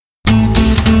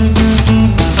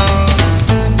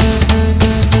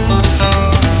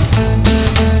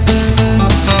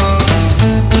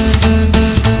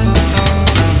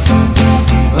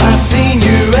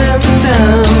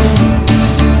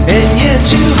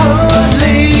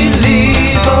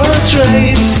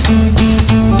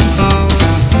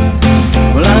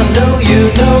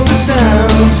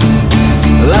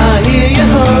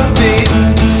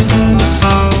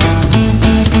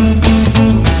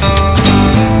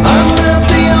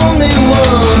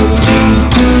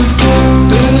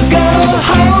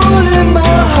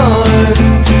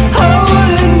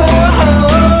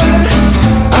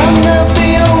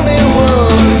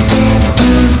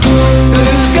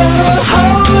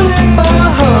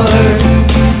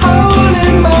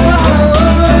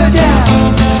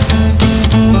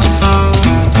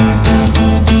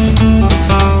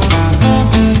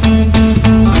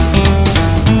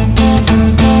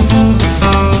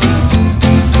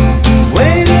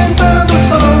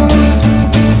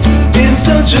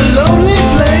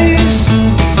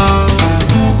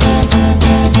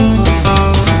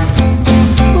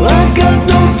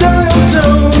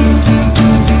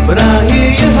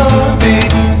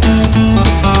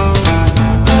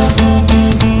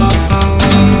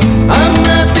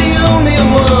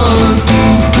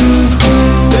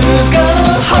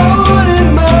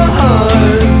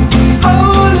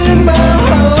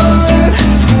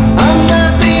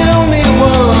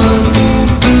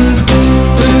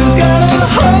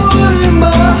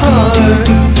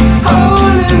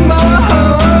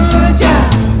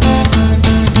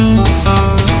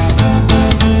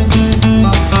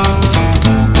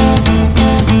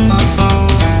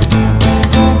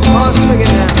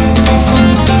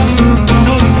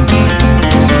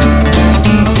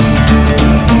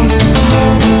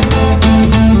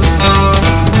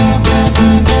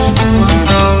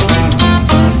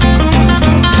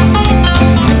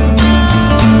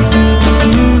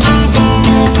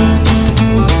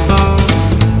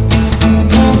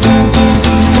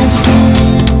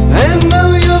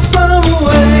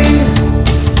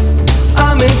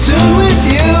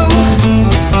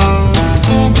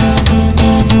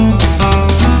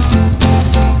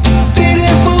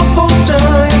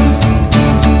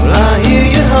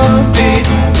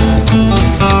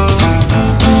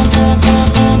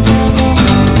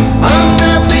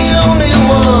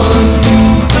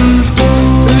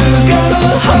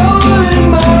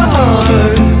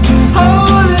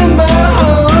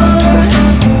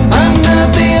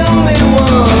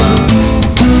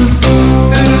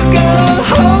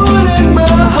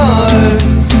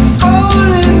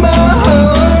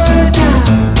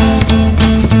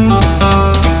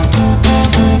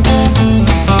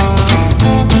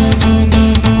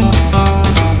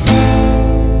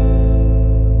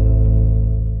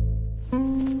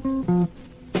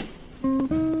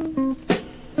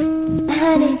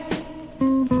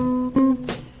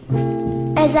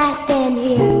as I stand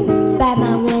here by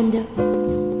my window,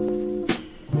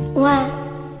 why,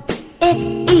 it's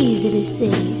easy to see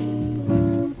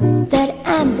that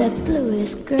I'm the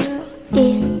bluest girl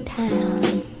in town.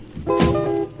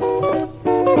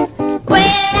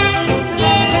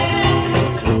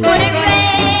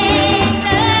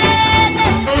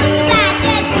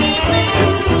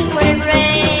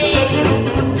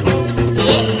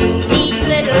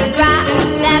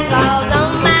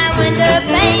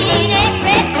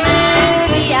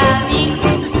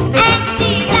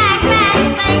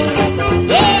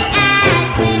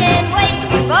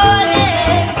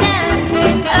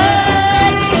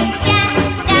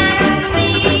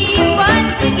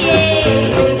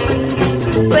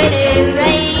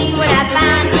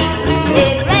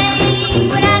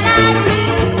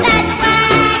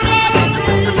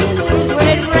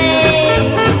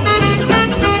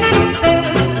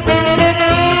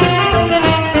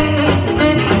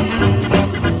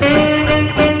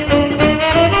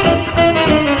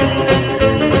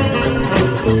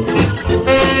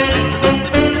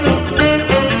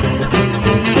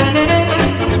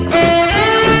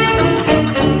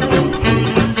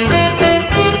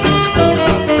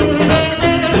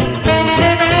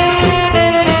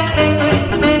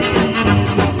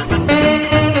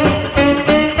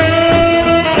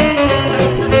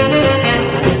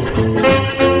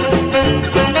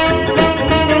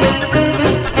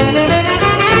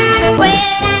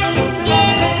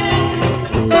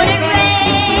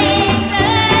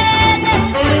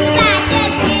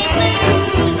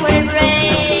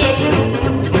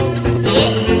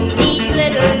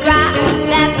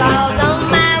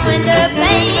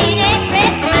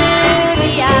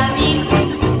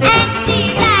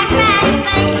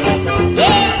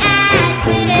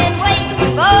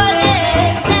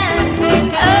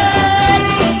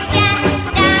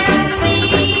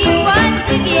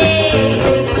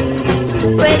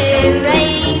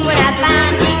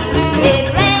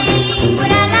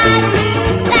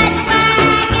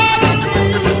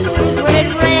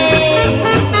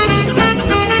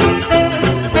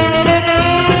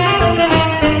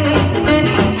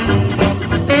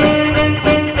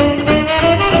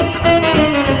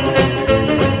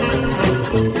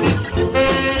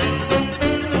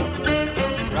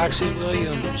 Roxy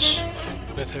Williams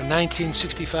with her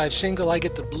 1965 single I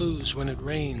Get the Blues When It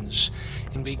Rains,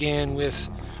 and began with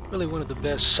really one of the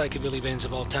best psychobilly bands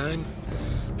of all time.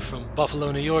 From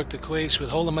Buffalo, New York, the Quakes with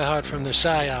Hole in My Heart from their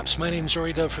Psyops. My name's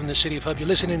Rory Dove from the City of Hub. You're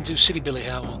listening to City Billy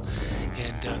Howell,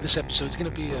 and this episode is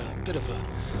going to be a bit of a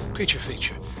creature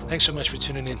feature. Thanks so much for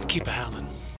tuning in. Keep a howlin'.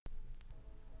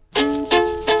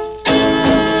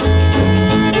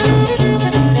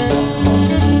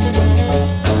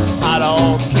 I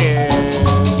don't care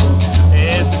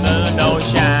if the moon don't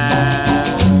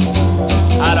shine.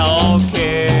 I don't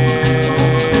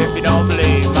care if you don't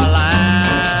believe my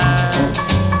line.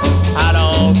 I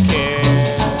don't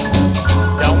care,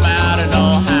 don't matter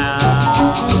no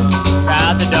how.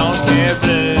 Ride the don't care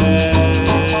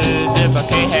blues if I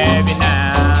can't have you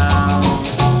now.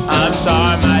 I'm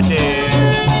sorry,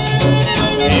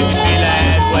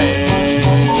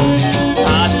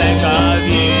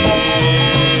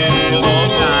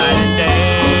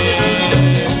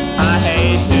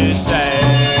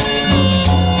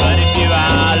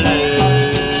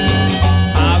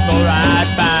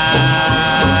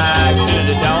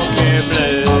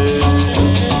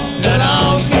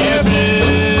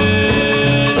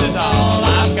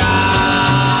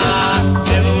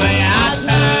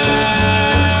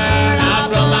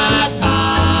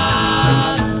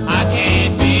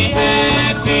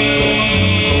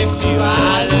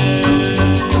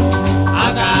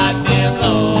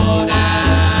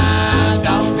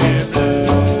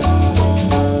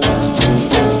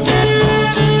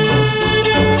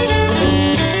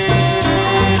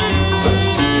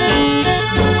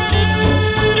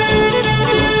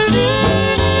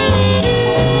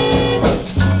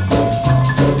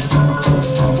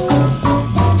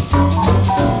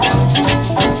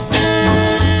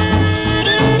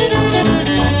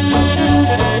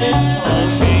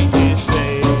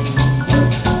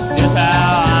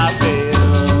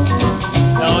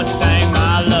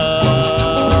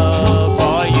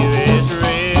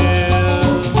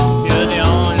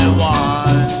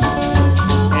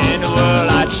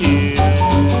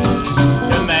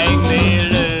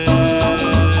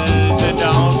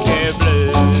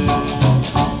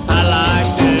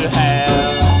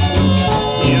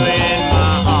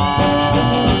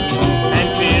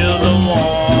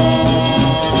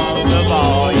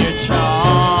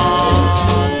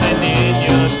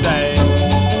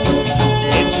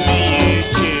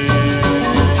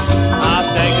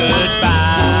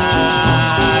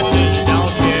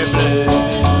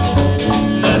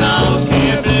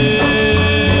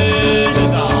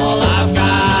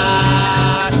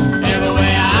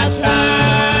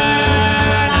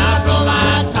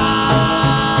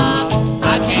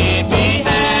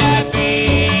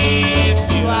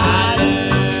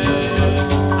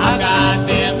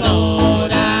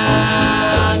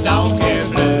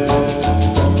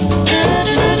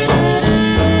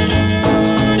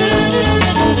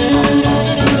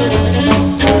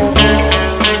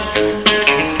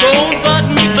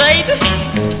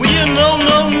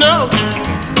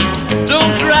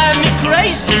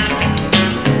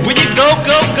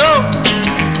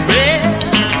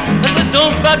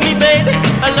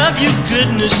 you,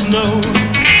 goodness knows.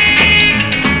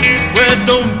 Well,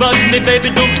 don't bug me, baby,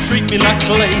 don't treat me like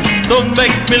clay. Don't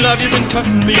make me love you, then turn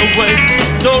me away.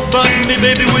 Don't bug me,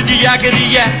 baby, with your yakety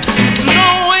yak.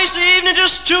 Don't waste the evening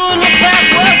just chewing the fat.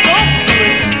 Well, don't do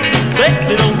it,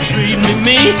 baby, don't treat me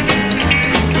mean.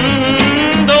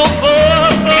 Don't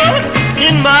fuck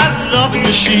in my loving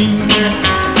machine.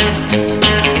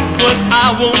 Well,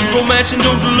 I want romance and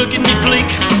don't look at me bleak.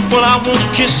 Well, I want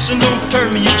kiss and don't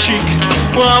turn me your cheek.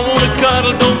 Well, I want to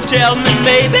cuddle, don't tell me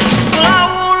maybe. Well, I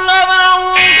want love and I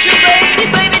want you, baby,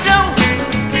 baby, don't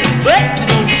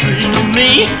treat me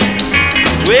mean.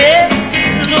 Well,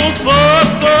 don't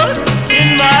fuck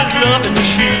in my loving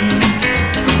machine.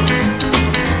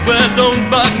 Well, don't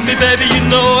bug me, baby, you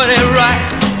know it ain't right.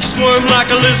 You squirm like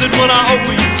a lizard when I hold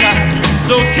you tight.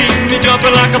 Don't keep me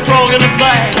jumping like a frog in a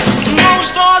bag. Don't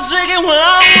start zigging when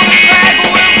I wanna sag.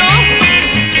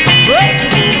 Well,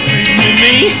 don't treat me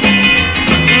mean.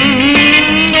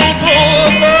 Don't throw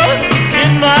a bug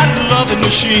in my loving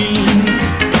machine.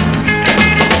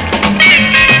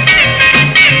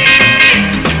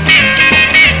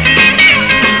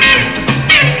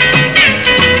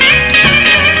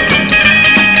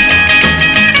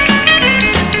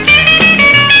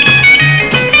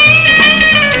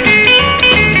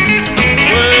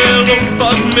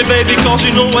 Me, baby, cause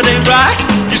you know it ain't right.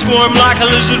 You squirm like a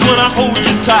lizard when I hold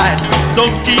you tight.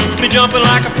 Don't keep me jumping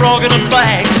like a frog in a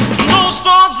bag. Don't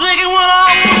start zigging when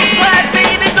I wanna slag.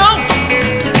 Baby, don't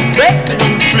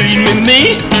treat me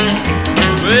mean.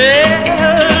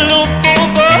 Well, don't throw a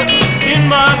bug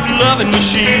in my loving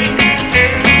machine.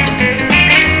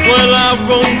 Well, I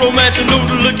want romance and don't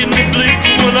look at me bleak.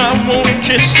 When I want to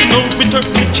kiss and don't be turn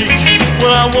me cheek.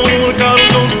 When I want to cuddle,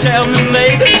 don't tell me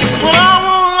maybe. When I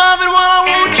want love it, when I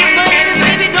want you, baby,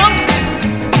 baby, don't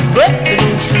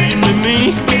treat me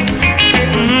mean.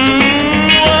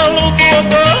 Well, don't throw a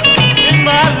bug in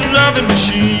my loving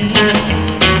machine.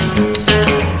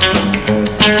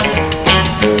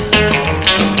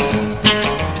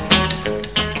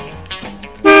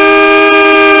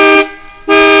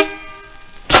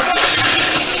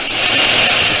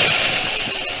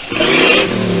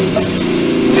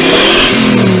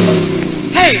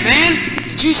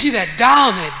 Did you see that doll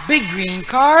in that big green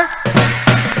car?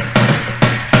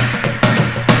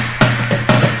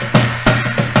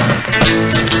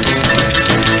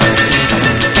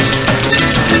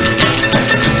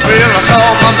 Well, I saw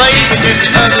my baby just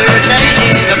the other day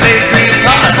in a big green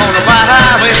car on the white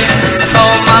highway. I saw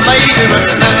my baby with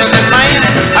another man.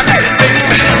 I got a big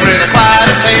man with a quite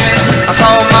a tail. I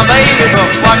saw my baby, but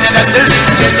what did I do?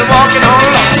 Just walking all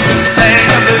along and sang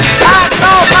a blues. I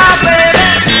saw my baby.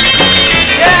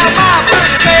 Yeah, my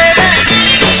pretty baby.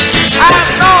 I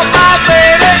saw my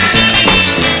baby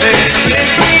in a big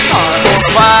green car on the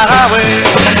white highway.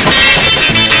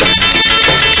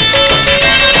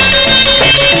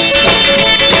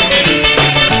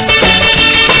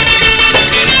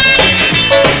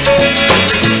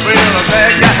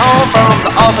 From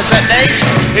the office that day,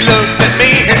 he looked at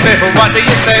me and said, well, what do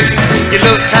you say? You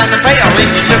look kind of pale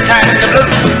and you look kind of blue.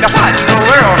 Now what in the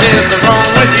world is wrong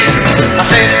with you? I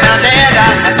said, now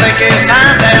Dad, I think it's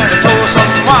time that I told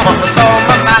someone what was on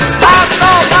my mind. I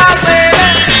saw my baby,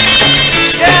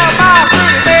 yeah, my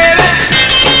pretty baby.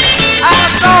 I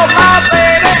saw my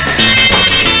baby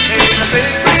in a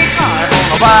big green car on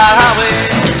the white highway.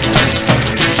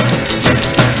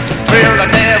 Well, the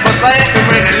dad was laughing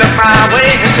when he looked my way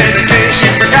and said, in case you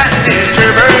forgotten, it's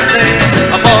your birthday.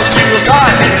 I bought you a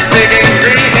car and it's big and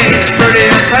green and it's the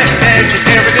prettiest thing that you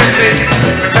ever did see.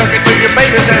 I took it to your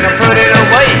babies and I put it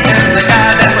away, and the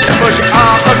guy that was pushing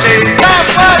Uncle J, that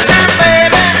was your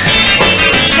baby.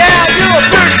 Yeah, you a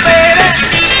pretty baby.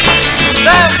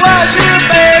 That was your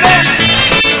baby.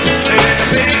 In a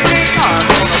big green car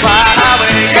on the white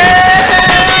highway. Yeah,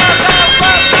 that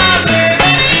was my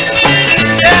baby.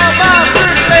 Yeah, my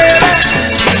pretty baby.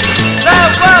 That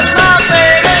was my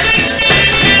baby.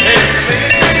 In a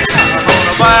big green car on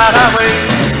the white highway.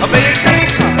 A big green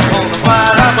car on the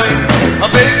white highway. A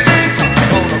big green car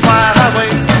on the white highway.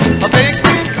 A big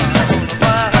green car on the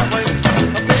white highway.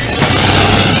 A big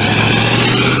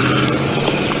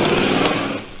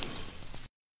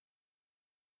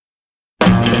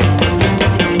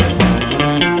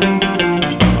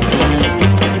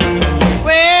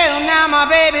Well, now my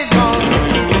baby's gone.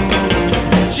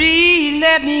 She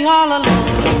left me all alone.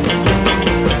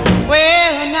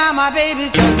 Well, now my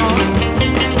baby's just gone.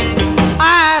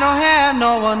 I don't have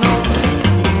no one home.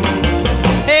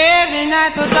 Every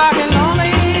night so dark and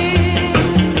lonely.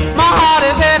 My heart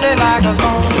is heavy like a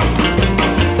stone.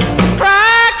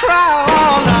 Cry, cry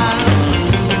all night.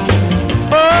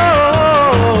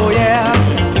 Oh, yeah.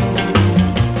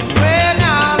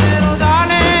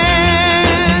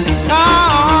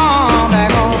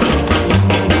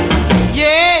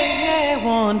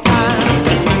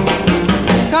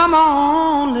 time. Come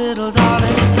on, little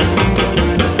darling.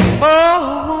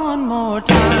 Oh, one more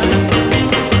time.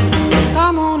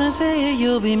 Come on and say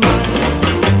you'll be mine.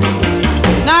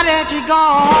 Now that you're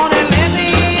gone and let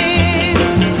me,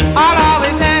 I'll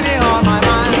always have you on my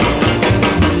mind.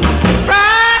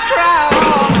 Cry, cry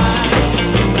all night.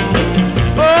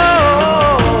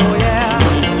 Oh, yeah.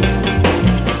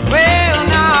 Well,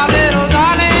 now, little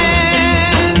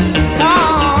darling,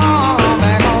 come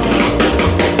back home.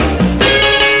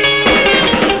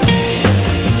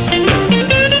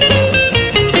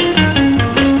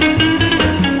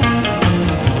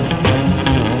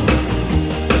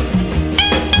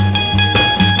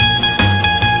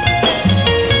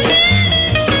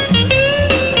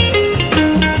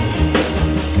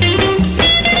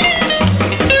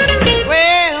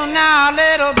 Well, now,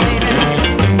 little baby,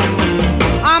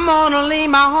 I'm gonna leave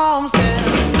my homestead.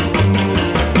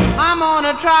 I'm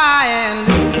gonna try and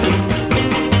lose it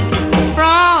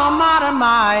from out of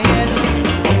my head.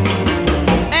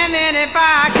 And then if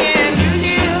I can't lose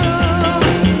you,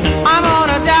 I'm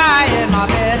gonna die in my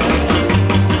bed.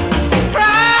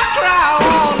 Cry, cry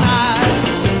all night.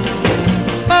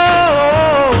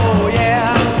 Oh,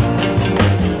 yeah.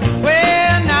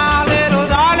 Well, now, little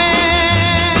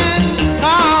darling,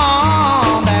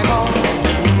 come back home.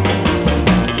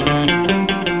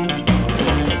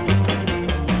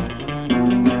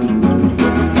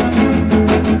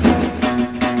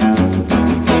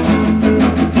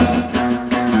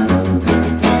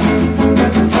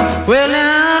 Well,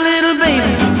 now, little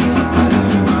baby,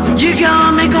 you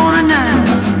got me going tonight.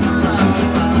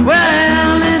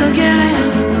 Well, little girl,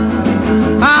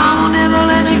 I'll never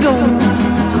let you go.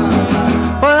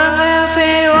 Well,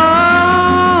 say, oh,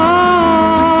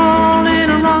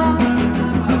 little wrong.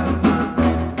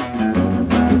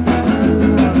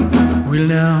 Well,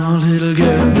 now, little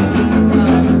girl,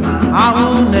 I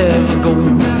will never go.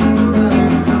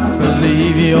 Just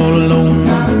leave you all alone.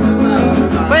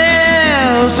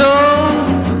 Well, so,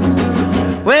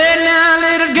 well, now,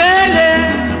 little girl,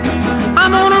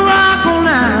 I'm gonna rock all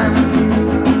night.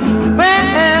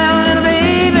 Well, little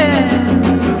baby,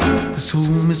 just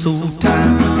hold me so tight.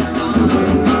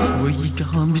 Well, you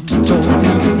got me to talk.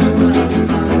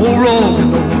 Oh,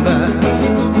 rolling all night.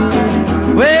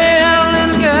 Well,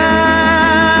 little girl,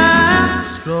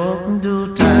 just rock and do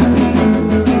time.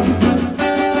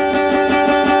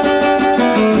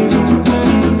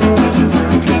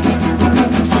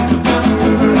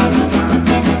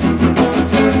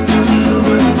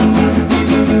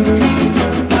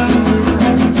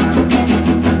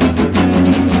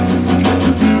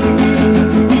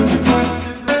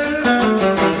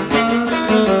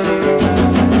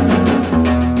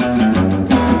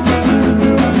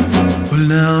 Well,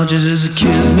 now just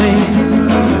kiss me.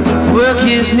 Well,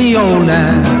 kiss me all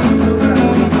night.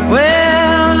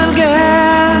 Well, little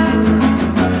girl,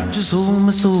 just hold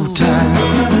me so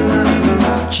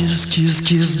tight. Just kiss,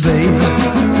 kiss, baby.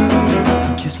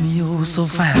 Kiss me oh so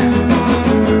fine.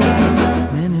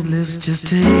 Man, your lips just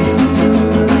taste.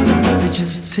 They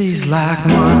just taste like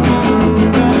wine.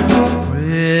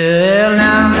 Well,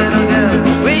 now, little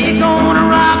girl, where you gonna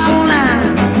rock all night?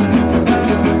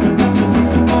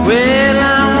 Well, I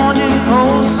want you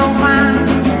oh so fine.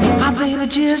 My baby,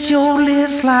 just your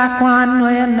lips like wine.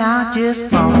 Well, now, just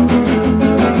song.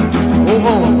 Oh,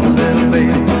 oh, little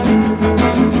baby.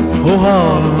 Oh,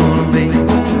 oh, baby.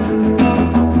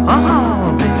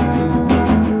 Oh, baby.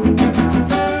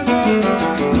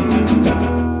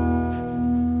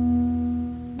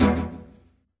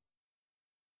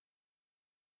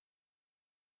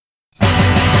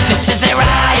 This is a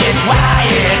riot,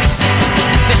 riot.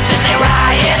 This is a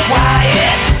riot,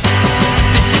 riot.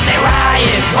 This is a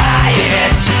riot,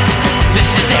 riot.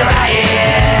 This is a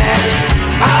riot.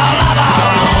 All of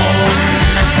our own.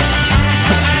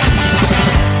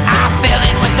 I fell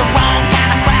in with the wrong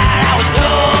kind of crowd. I was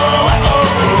told.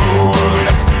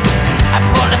 I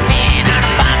pulled a pin on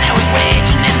a bomb that was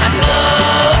raging in my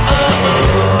blood.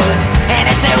 And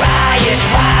it's a riot,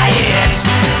 riot.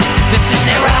 This is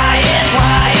a riot,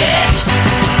 riot.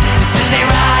 This is a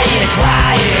riot,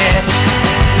 riot.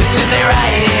 This is a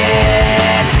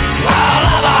riot. All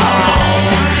of our own.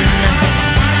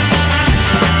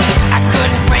 I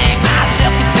couldn't bring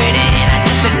myself to fit in. I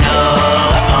just said no.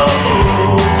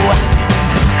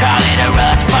 Call it a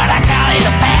rush, but I call it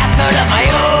a path out of my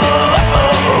own.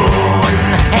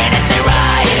 And it's a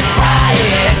riot,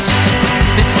 riot.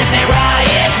 This is a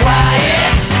riot,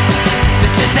 riot.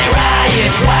 This is a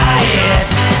riot, riot.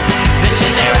 This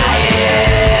is a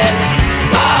riot.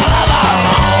 All of our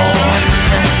own.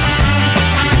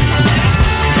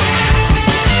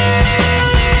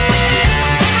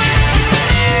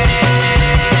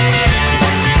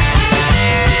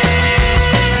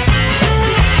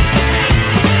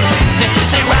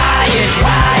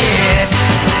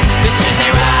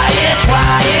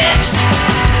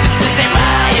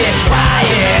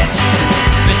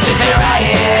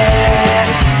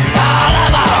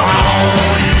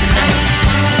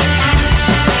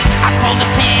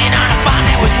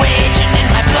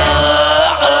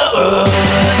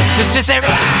 is a riot,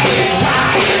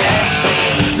 riot.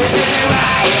 This is a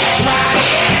riot,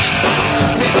 riot.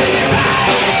 This is a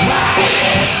riot,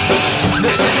 riot.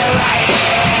 This is a riot.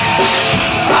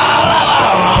 All of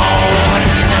our own.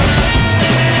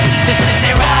 This is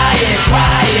a riot,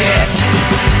 riot.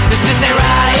 This is a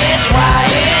riot,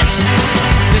 riot.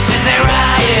 This is a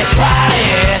riot,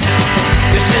 riot.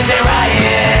 This is a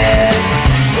riot.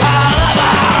 All of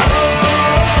our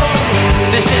own.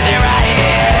 This is a riot.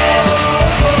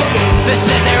 This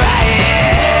is a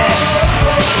riot.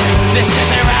 This is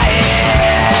a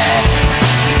riot.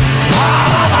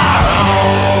 All of our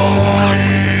own.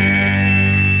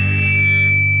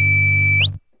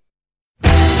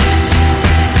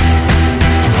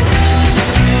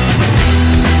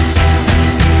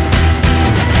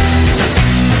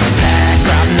 Black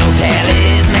crop, no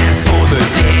talisman for the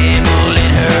devil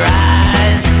in her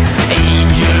eyes.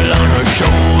 Angel on her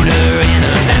shoulder and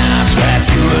a knife strapped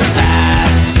to her thigh.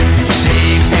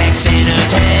 Six packs in her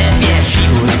tab, yeah, she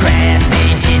was grass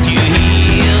stained to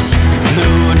heels.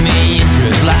 Lured me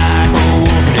interest like a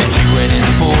wolf, and she went in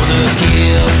for the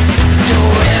kill. So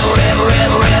rebel, rebel,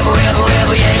 rebel, rebel, rebel,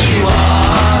 rebel, yeah, you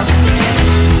are.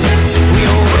 We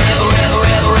all rebel, rebel,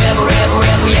 rebel, rebel, rebel,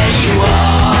 rebel, yeah, you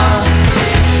are.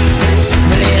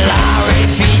 Little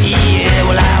R.A.P.E.L.,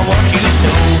 well, I want you so.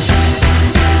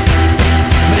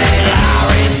 Little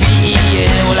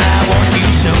R.A.P.E.L., well, I want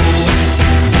you so.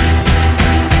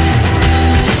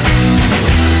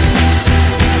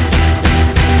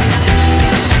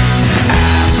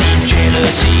 I've seen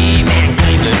jealousy, man,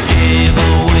 claim the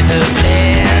devil with a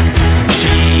glare.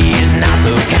 She is not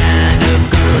the kind of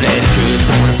girl that is just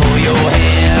going for your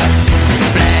hair.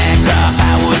 Black rock,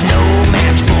 I was no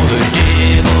match for the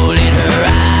devil in her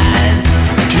eyes.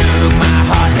 Took my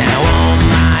heart, now on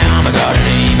my arm, I got a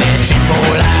name etched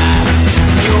for life.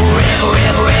 You're rebel,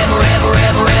 rebel, rebel, rebel,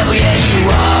 rebel, rebel, yeah, you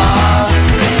are.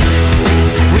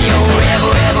 You're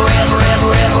rebel, rebel, rebel, rebel,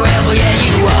 rebel, rebel, yeah,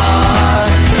 you are.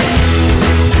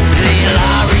 Little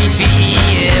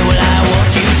R.E.P.E.L., well, I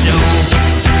want you so.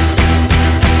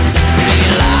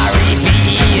 Little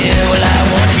R.E.P.E.L., well, I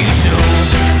want you so.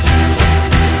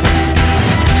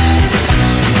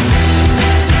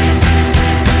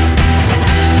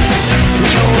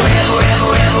 You're rebel, rebel,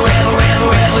 rebel, rebel, rebel,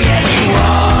 rebel, yeah, you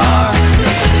are.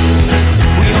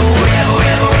 You're rebel,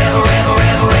 rebel, rebel, rebel,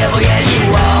 rebel, rebel, yeah, you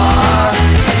are.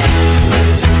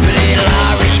 Little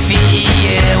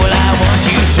R.E.P.E.L., well, I want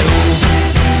you so.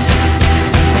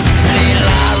 Little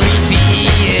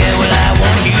R.E.P.E.L., well, I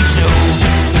want you so.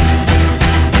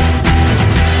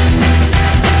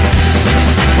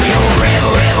 You're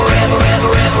rebel, rebel, rebel, rebel,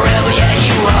 rebel, rebel, yeah,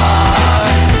 you are.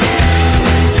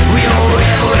 You're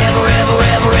rebel, rebel, rebel,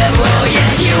 rebel, rebel, rebel,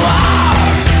 yes, you are.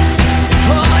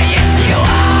 Oh, yes, you are.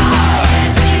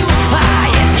 Ah,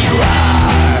 yes, you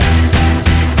are.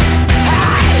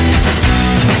 Hi.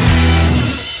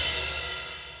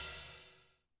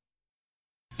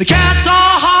 The cats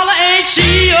all holler, ain't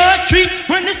she a treat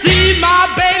when they see my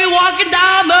baby walking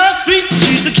down the street?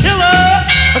 She's a killer,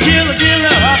 a killer,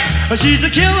 killer. She's a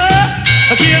killer,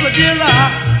 a killer, killer.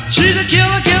 She's a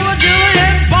killer, killer, killer,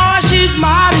 and boy, she's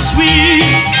mighty sweet.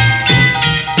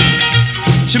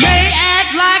 She may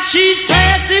act like she's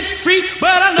fancy free,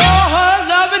 but I know her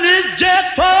loving is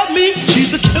just for me.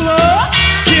 She's a killer,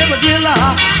 killer,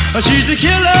 killer. She's a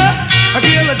killer, a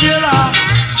killer, killer.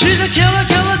 She's a killer,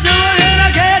 killer, killer, and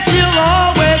I guess she'll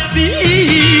always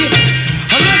be.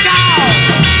 Look out!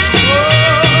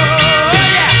 Oh,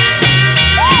 yeah!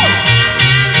 Woo!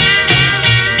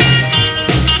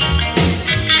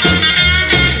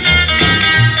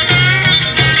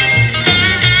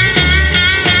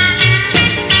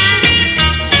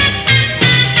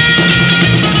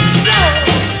 No!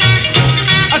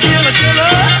 A killer,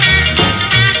 killer.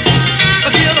 A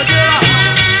killer, killer.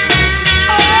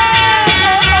 Oh,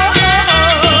 oh, oh,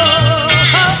 oh,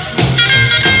 oh.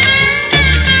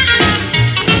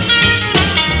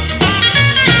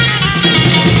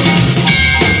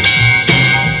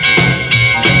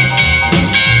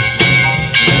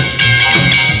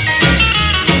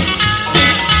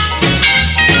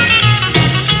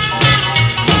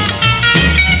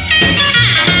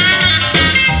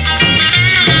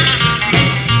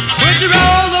 When she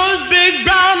roll those big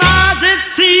brown eyes, it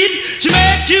seems she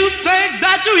make you think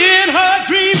that you're in her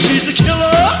dream. She's a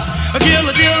killer, a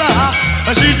killer, killer.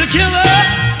 She's a killer,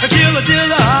 a killer,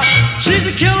 killer. She's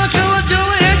a killer, killer,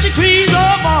 killer, and she creams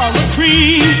off all the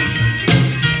cream.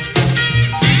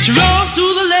 She rolls to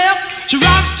the left, she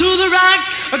rocks to the right.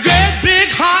 A great big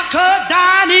hot cut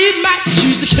dynamite.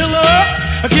 She's a killer,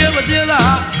 a killer, killer.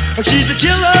 She's a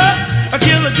killer, a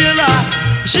killer, killer.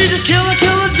 She's a killer,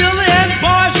 killer, killer, and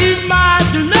boy, she's mine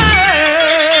tonight.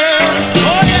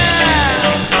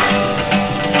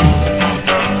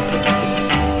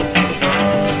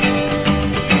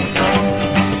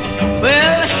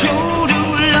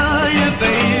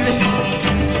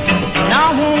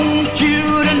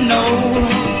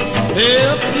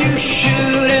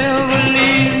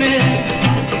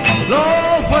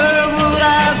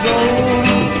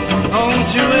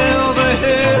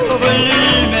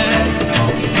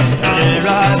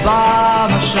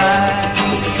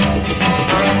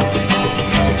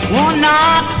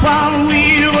 while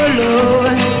we were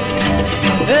loving,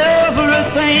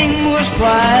 everything was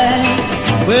quiet.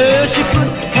 Well, she put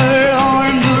her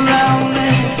arms around me,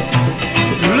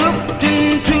 looked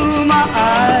into my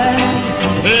eyes.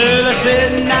 Well, I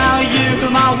said, now you're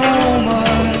my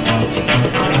woman,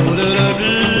 oh,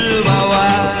 my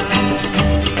wife.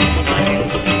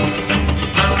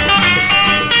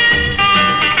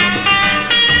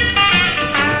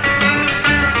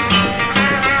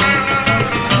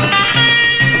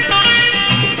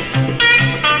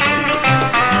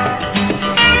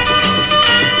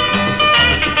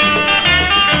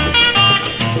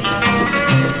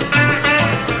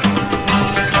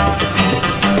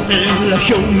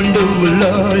 Show me no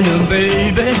love,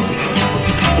 baby,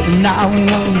 and I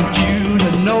want you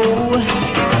to know,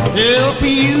 if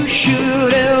you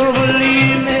should ever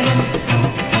leave me,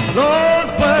 Lord,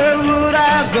 where would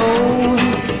I go?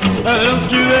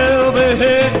 If you ever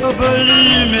ever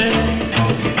believe me,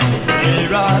 be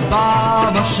right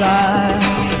by my side.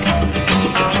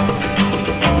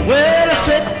 Well, I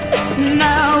said,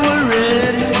 now we're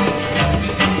ready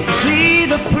to see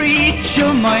the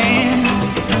preacher man.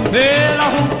 Well, I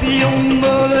hope your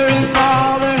mother and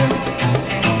father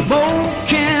both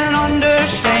can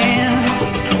understand,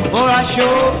 for I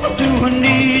sure do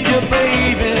need you,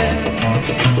 baby,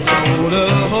 oh, to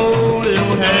hold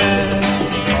your hand.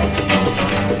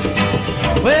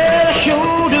 Well, I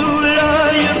sure do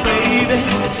love you, baby,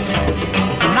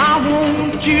 and I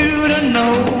want you to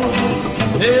know,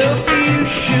 if you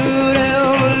should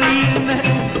ever leave me,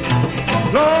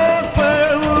 Lord,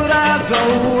 where would I go?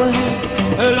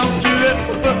 Don't you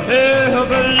ever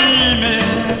believe me,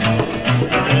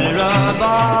 be right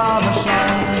by my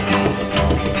side.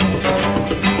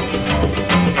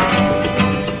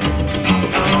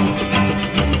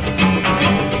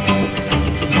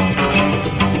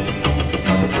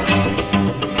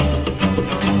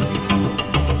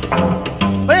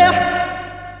 Well,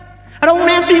 I don't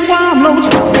ask me why I'm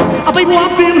lonesome, oh baby, why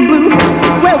I'm feeling blue.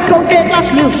 Well, go get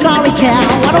lost, little sorry cow,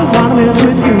 I don't wanna mess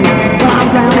with you. Well, I'm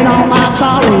drowning all my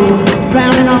sorrows,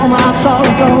 drowning all my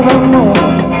sorrows over more.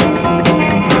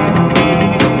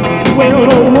 Well,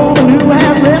 the woman who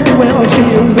has left me, well, she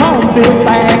won't be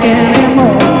back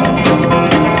anymore.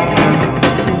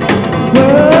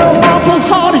 Well, my poor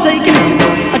heart is aching,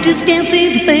 I just can't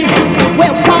seem to think.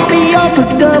 Well, pump me up a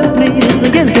double, please,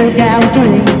 against the gal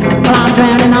drink. Well, I'm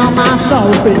drowning all my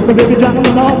sorrows, baby,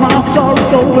 drowning all my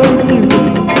sorrows over you.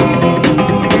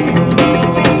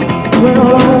 Well,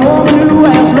 the woman who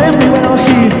has left me, well,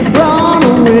 she's run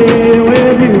away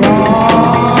with you. Oh,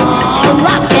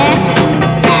 rock that.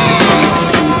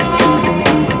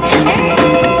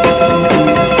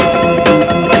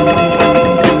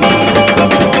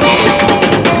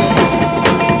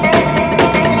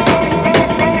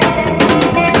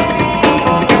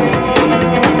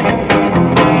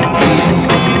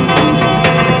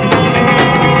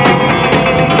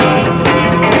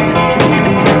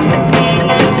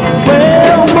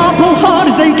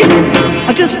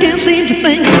 I just can't seem to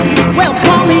think. Well,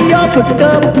 call me up a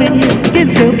double, please, get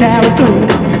to California.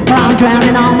 Well, I'm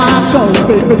drowning all my sorrows,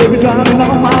 baby, baby, drowning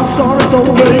all my sorrows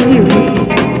over you.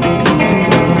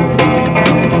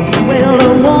 Well, the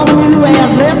woman who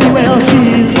has left me, well,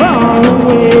 she's run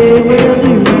away with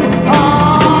you.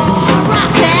 Oh,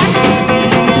 rock that.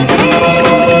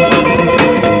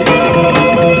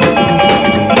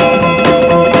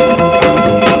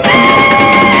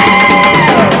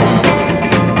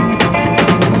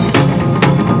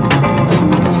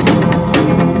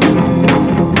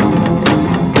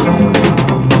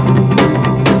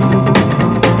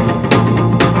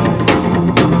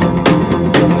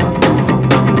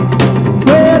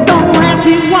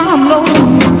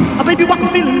 Baby, why I'm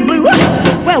feeling blue?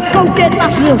 Well, go get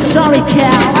lost, little sorry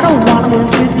cow, I don't wanna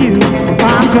mess with you.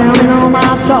 I'm drowning all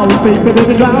my sorrows, baby,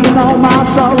 baby, drowning all my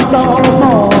sorrows all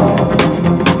more.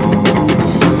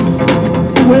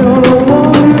 Well, the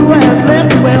woman who has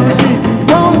left me, well, she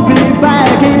won't be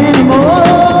back anymore.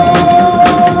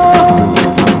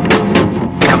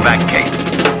 Come back, Kate.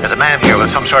 There's a man here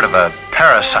with some sort of a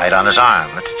parasite on his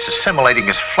arm. It's assimilating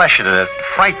his flesh at a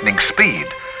frightening speed.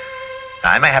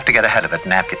 Now, I may have to get ahead of it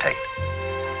and amputate.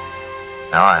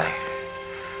 Now,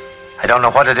 I don't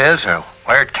know what it is or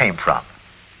where it came from.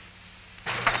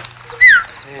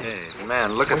 Hey,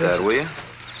 man, look at that, will you?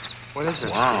 What is this?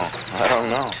 Wow, I don't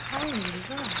know.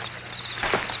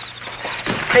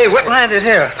 Hey, what landed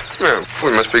here? Well,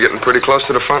 we must be getting pretty close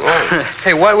to the front line.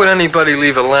 Hey, why would anybody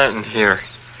leave a lantern here?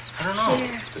 I don't know.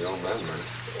 The old man, man.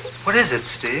 What is it,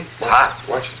 Steve? Hot.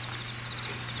 Watch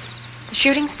it. A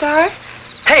shooting star?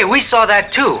 Hey, we saw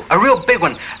that too. A real big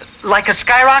one. Like a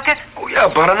skyrocket? Oh, yeah,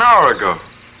 about an hour ago.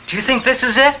 Do you think this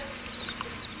is it?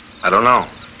 I don't know.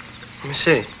 Let me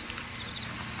see.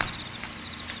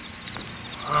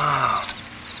 Wow.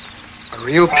 A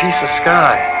real piece of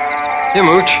sky. Here,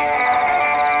 Mooch.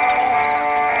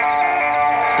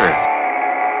 Here.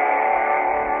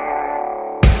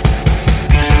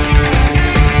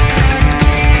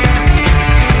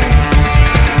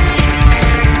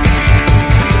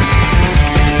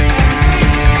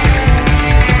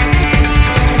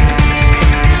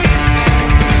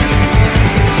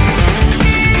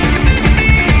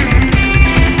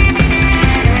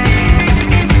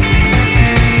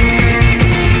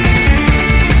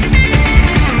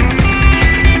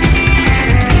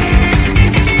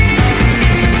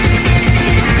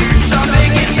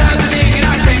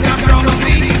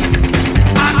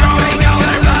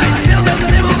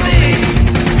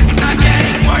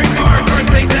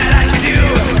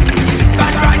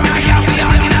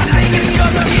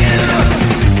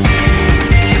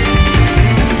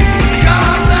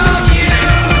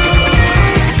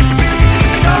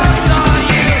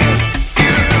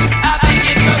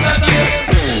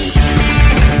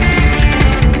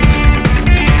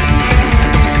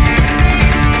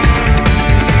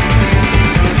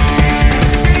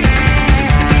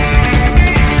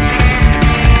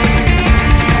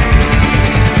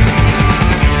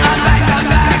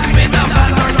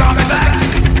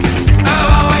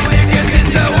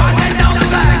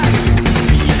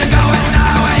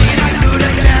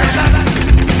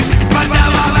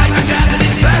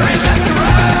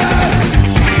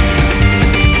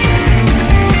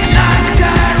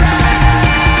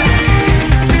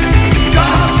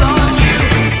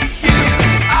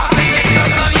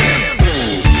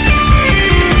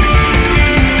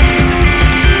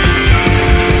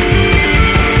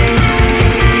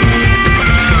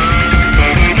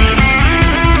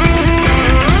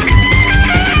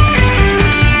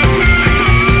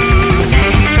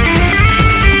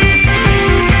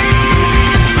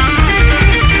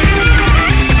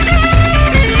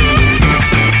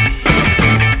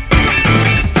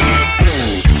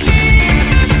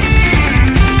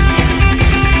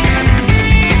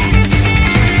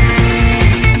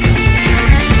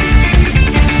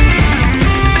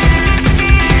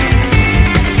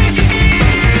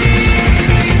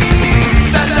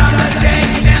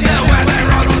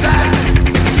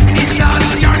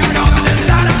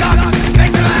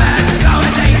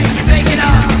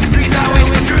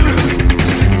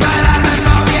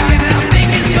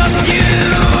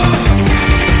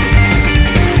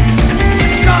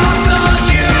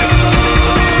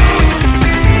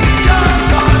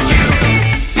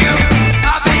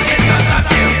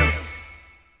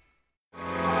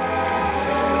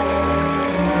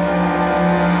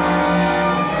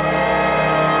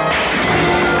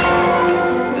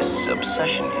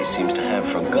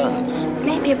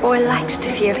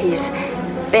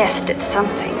 Best at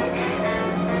something.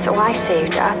 So I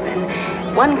saved up,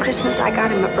 and one Christmas I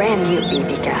got him a brand new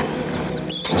BB gun.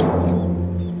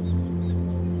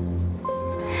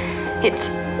 It's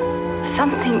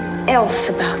something else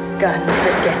about guns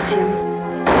that gets him.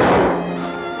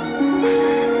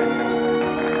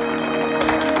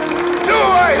 Do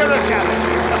I hear a challenge?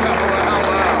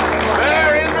 Well.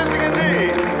 Very interesting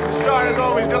indeed. The Star is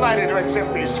always delighted to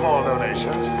accept these small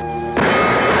donations.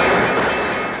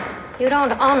 You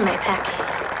don't own me, Packy.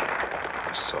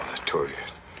 I saw the two of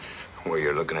you, where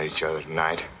you're looking at each other at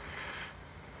night.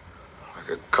 Like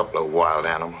a couple of wild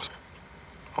animals.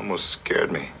 Almost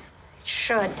scared me. It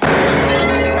should.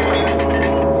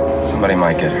 Somebody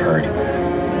might get hurt.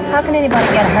 How can anybody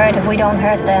get hurt if we don't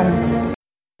hurt them?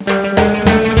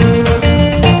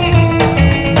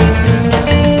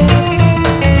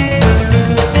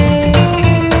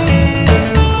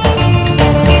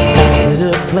 There's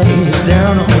a place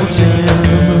down on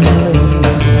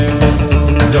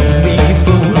don't be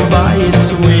fooled by its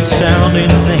sweet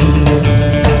sounding name.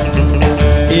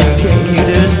 It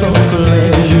caters for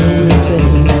pleasure and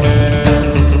pain.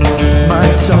 My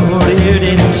sordid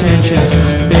intentions,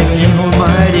 begging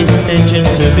almighty sentient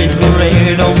to be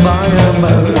great on by a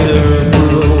murder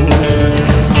blow.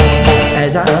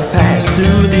 As I pass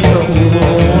through the old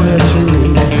walnut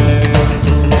tree,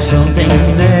 something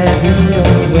that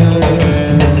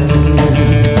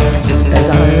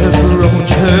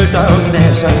her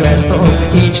darkness, I grasp for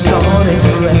each tawny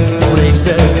breath, breaks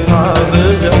the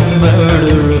harbors of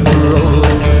murder abroad.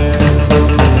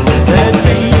 The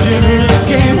dangers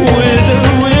came with the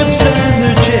whips and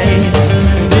the chains.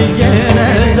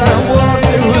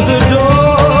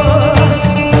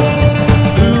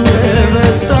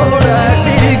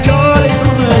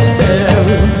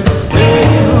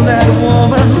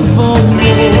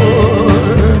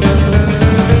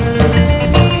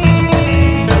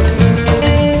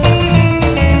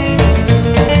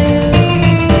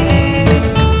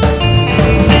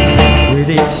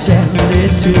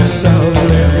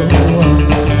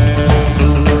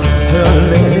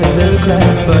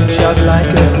 laugh but shot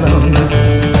like a clown.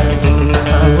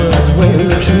 I was well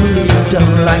truly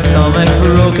done, like Tomac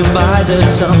broken by the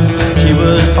sun. She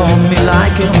was on me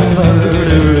like a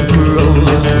murderer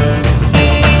rose.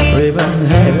 Raven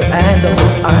hair and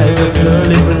those eyes of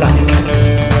pearly black,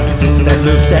 that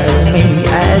looks at me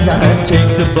as I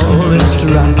take the ball and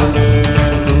strike.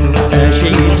 As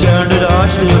she turned it on,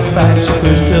 she looked back, she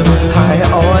pushed her high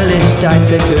oily stack,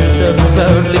 taken so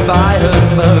thirdly by her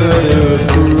murderer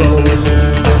rose.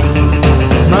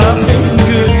 My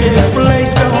fingertips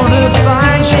placed on her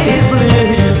fine shaped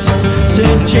lips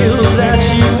sent chills as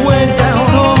she went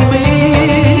down on me.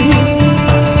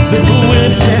 The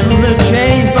whips and the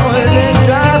chains, boy, they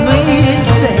drive me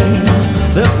insane.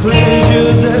 The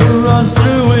pleasure that runs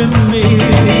through in me.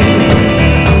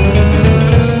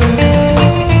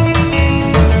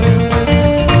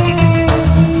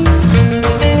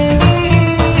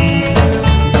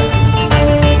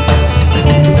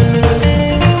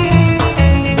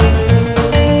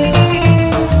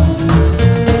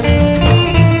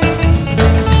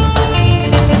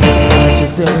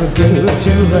 Gave her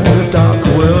to her dark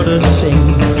world to sing.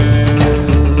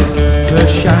 Her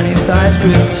shiny thighs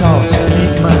grip taut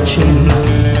beneath my chin.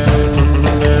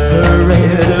 Her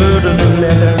red earthen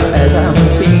leather as I'm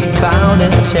being bound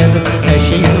and tethered, as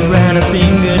she ran her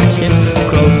fingertips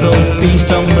across those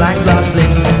beast-on black glass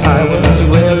lips. I was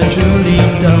well and truly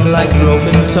done, like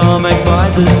broken tarmac by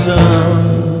the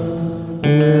sun,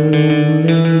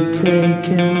 willingly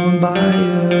taken by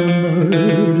a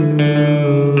murderer.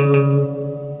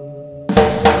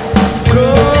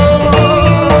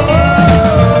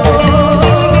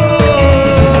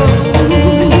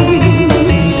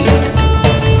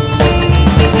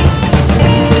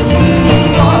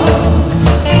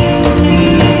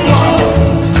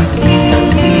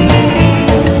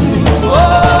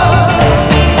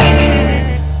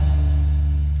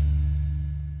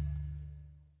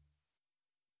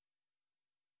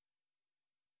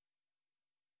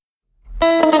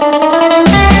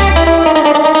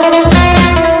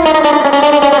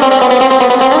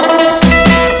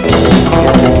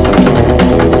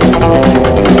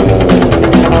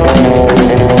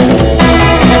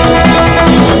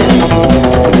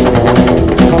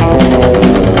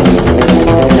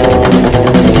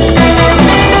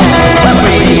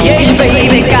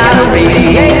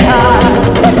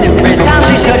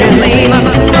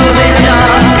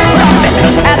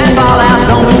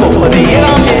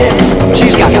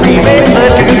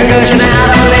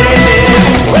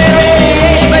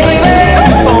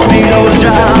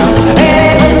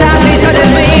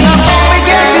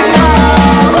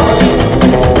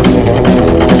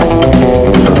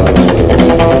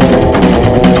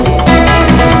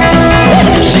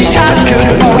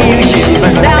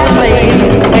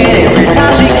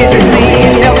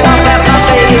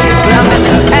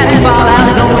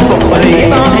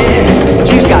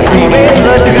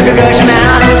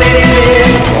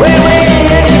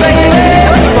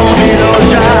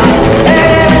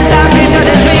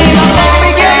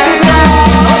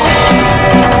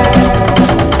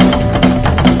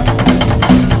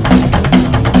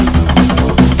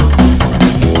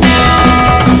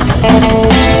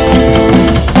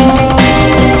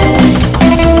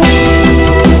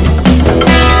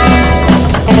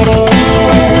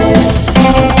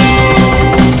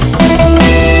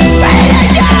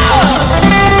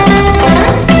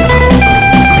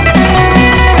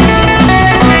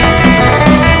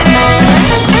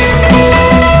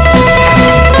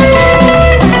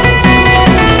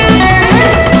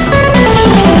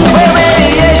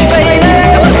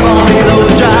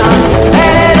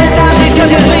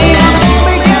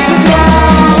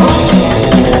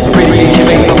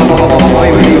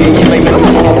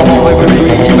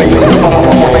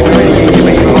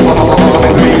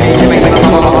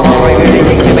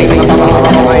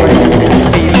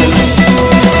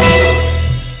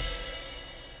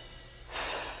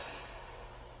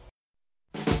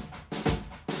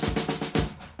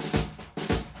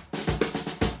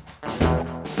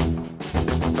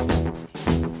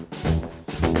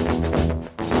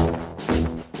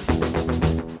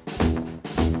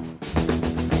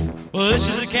 Well, this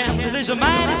is a camp that is a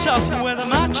mighty tough, where the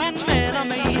marching men are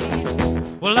made.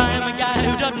 Well, I am a guy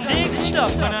who doesn't dig the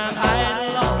stuff, and I'm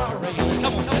idle on parade.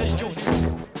 Come on, fellas, join me.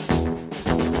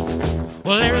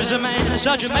 Well, there is a man in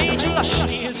such a major lush, and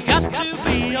he has got to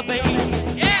be obeyed.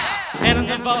 Yeah! And in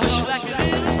the voice like a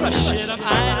little thrush, and I'm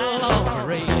idle on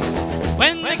parade.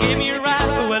 When they give me a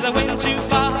rifle, well, I went too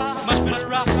far. Much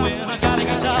better off when I got a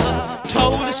guitar.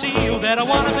 Told the CEO that I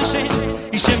wanted to sing.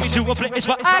 He sent me to a place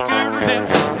where I could repent.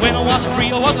 When I wasn't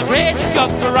free, I was a crazy cook.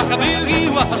 The rock-a-boogie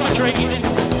was my training.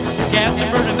 Captain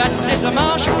Vernon Bassett says, I'm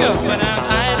all shook up when I'm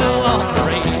idle on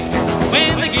parade.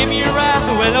 When they give me a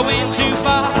rifle, well, I went too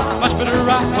far. Much better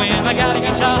off when I got a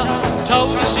guitar.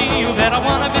 Told the CEO that I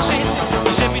wanna be sent.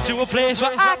 He sent me to a place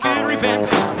where I could repent.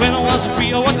 When I wasn't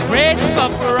free, I wasn't crazy,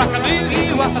 but for rock and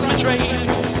boogie was my trade.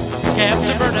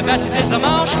 Captain Bernard Bassett says I'm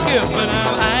all shook up when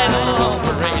I'm idle on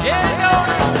parade. Yeah, go.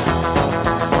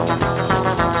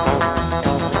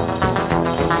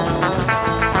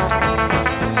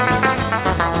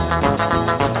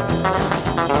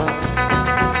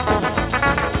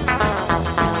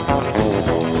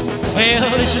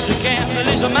 Well, this is a camp that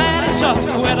is a mighty tough,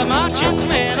 where the marching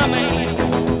men are made.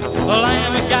 Well, I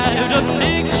am a guy who doesn't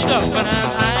dig the stuff, and I'm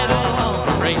idle on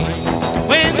parade.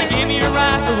 When they give me a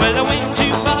rifle, well, I went too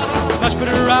far. Much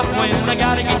better off when I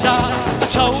got a guitar. I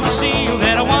told the CEO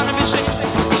that I wanna be sent.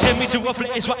 He sent me to a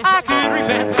place where I could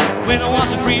repent. When I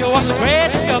wasn't free, I wasn't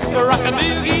crazy, up for rock and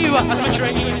boogie was my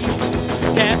trade.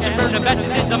 Captain Bernard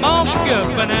Bassett says I'm all shook up,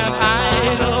 and I'm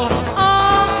idle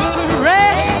on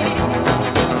parade.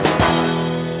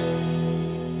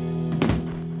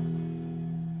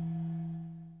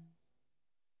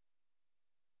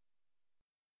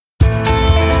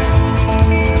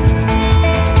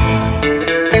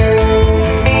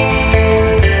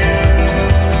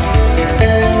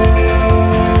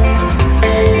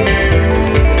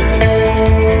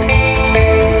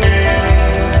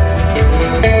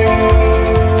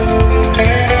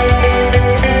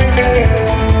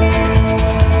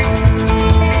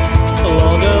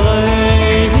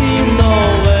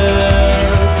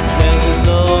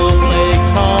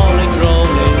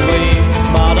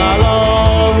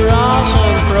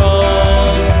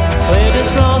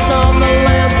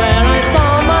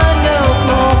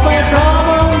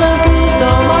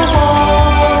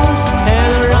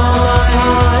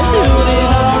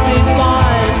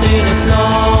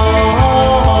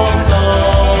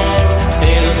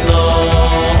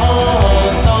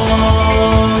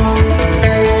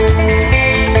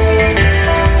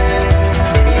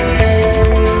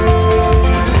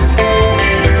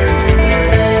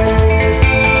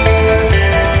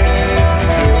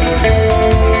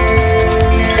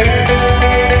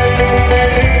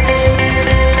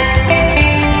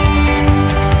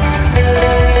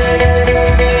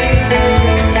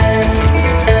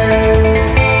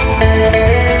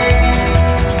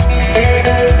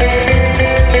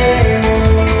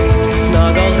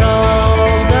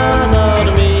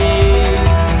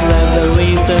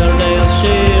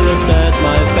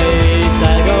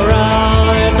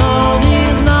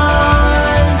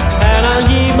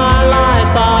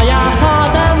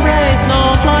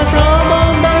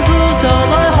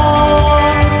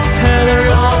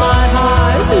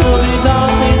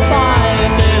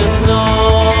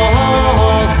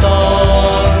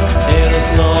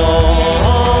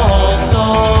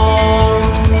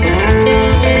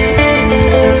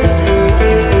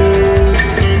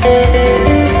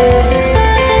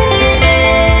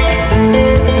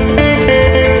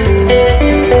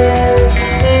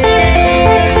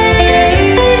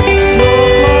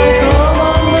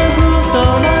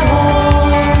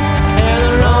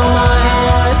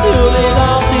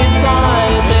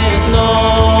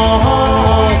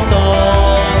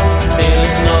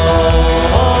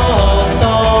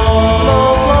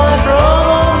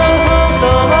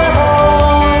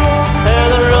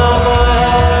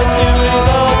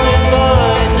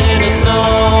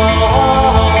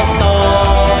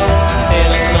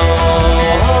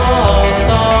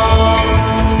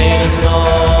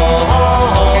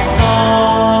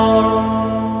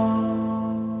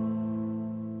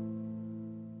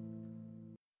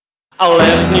 I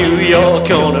left New York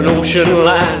on an ocean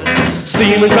line,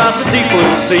 steaming across the deep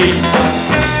blue sea.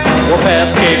 We're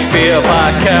past Cape Fear by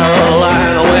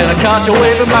Carolina when I caught you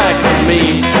waving back to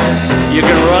me. You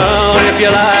can run if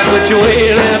you like, but you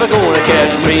ain't ever gonna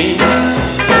catch me.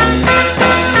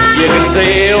 You can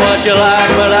say what you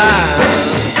like, but I'm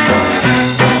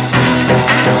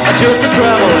just a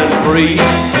traveling free.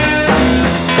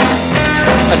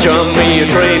 I jumped me a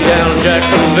train down in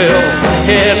Jacksonville,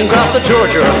 heading across the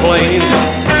Georgia plains.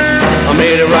 I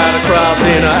made it right across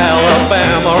into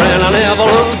Alabama, and I never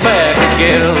looked back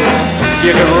again.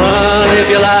 You can run if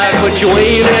you like, but you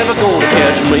ain't ever gonna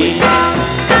catch me.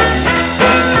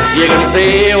 You can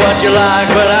say what you like,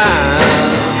 but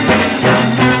I'm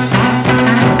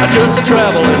just a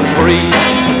traveling free.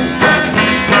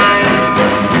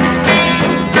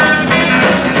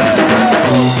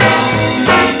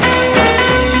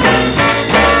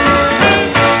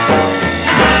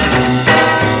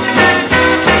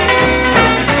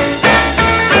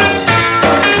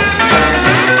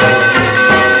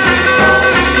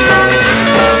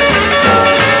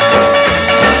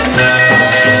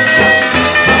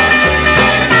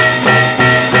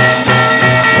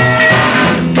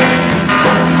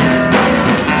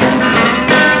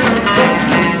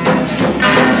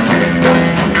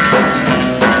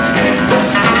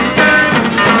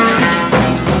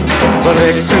 The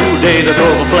next 2 days I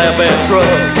drove a flatbed truck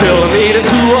till I made it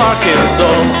to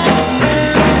Arkansas.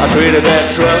 I traded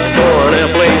that truck for an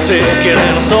airplane ticket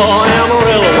and I saw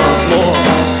Amarillo once more.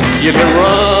 You can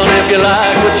run if you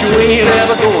like, but you ain't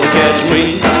ever gonna catch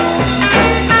me.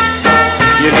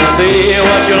 You can say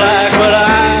what you like, but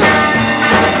I'm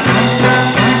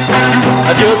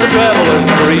just a traveling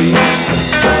free.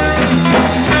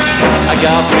 I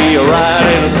got me a ride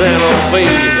in a Santa Fe.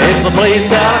 It's the place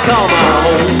that I call my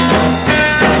home.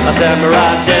 I sat me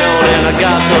right down and I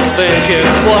got to thinking,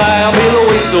 why I'll be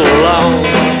wait so long.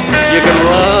 You can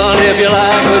run if you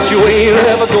like, but you ain't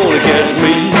ever gonna catch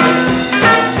me.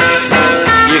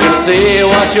 You can say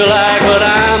what you like, but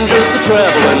I'm just a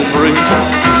traveling freak.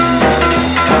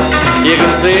 You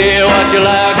can say what you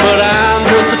like, but I'm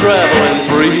just a traveling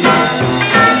freak.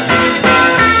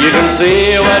 You can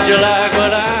say what you like,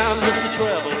 but I'm just a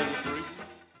traveling freak.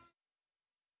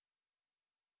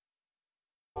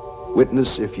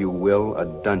 Witness, if you will, a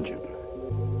dungeon.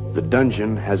 The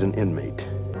dungeon has an inmate,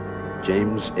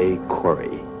 James A.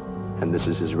 Corey, and this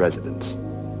is his residence.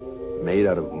 Made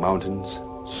out of mountains,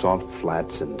 salt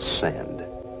flats, and sand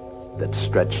that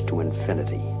stretch to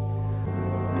infinity.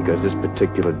 Because this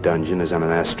particular dungeon is on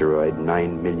an asteroid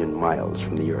 9 million miles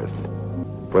from the Earth.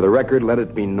 For the record, let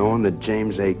it be known that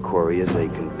James A. Corey is a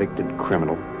convicted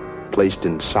criminal placed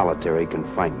in solitary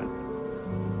confinement.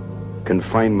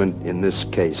 Confinement in this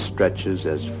case stretches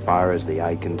as far as the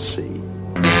eye can see.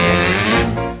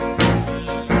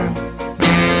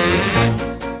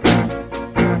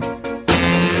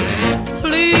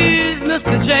 Please,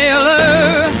 Mr.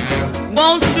 Jailer,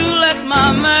 won't you let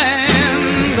my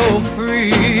man go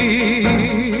free?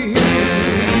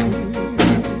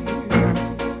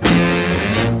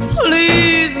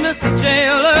 Please, Mr.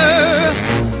 Jailer,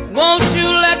 won't you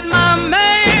let my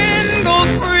man go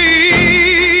free?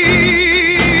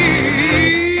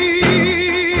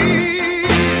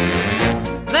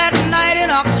 That night in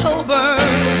October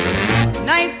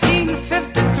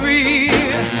 1953,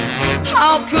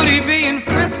 how could he be in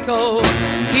Frisco?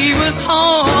 He was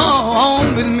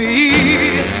home with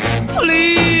me.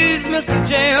 Please, Mr.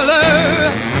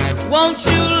 Jailer, won't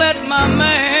you let my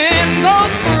man go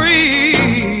free?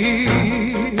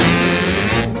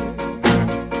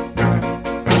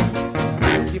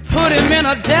 You put him in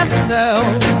a death cell,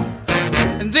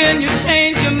 and then you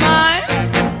change your mind.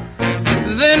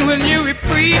 Then when you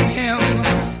reprieved him,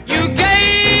 you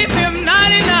gave him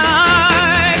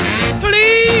 99.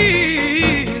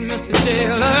 Please, Mr.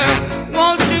 Jailer,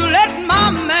 won't you let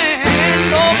my man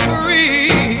go free?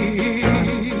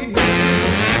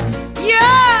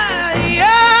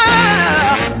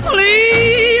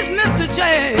 Please, Mr.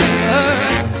 Jailer,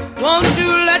 won't you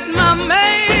let my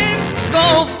man go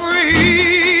free?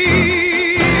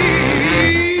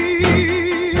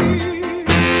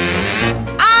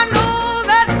 I know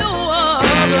that no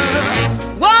other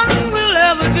one will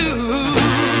ever do,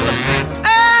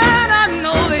 and I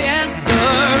know the answer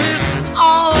is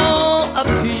all up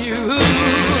to you.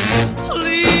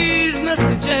 Please,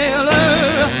 Mr.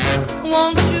 Jailer,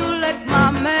 won't you let my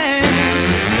man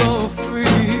go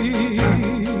free?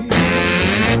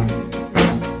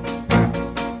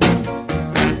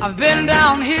 I've been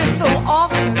down here so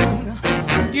often,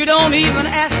 you don't even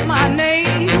ask my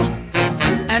name.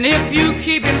 And if you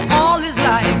keep him all his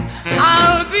life,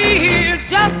 I'll be here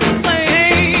just the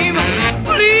same.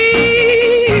 Please,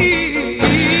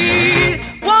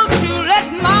 won't you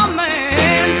let my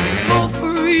man go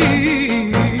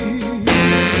free?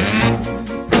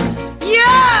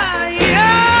 Yeah,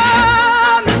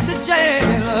 Mr.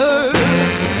 Jailer,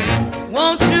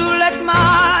 won't you let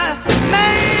my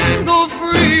man go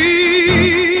free?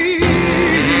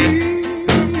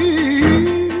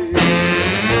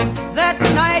 That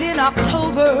night in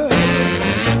October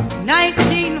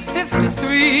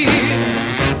 1953,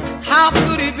 how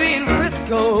could he be in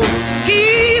Frisco?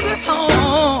 He was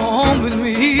home with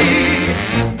me.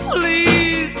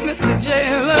 Please, Mr.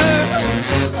 Jailer,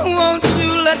 won't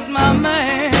you let my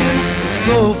man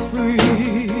go free?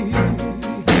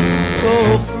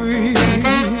 Go free.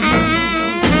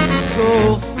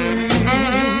 Go free.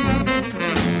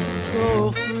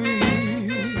 Go free.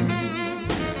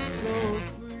 Go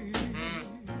free.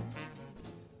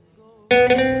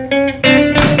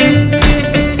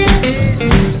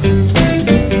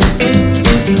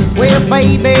 Well,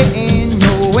 baby, in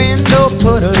your window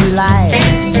put a light,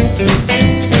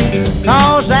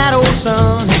 'cause that old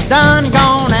sun has done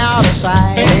gone out of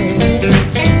sight.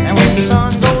 And when the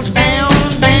sun goes down,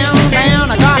 down, down,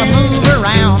 I gotta move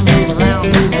around, move around,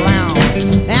 move around.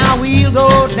 Now we'll go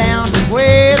down to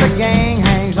where the gang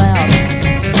hangs out,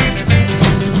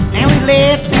 and we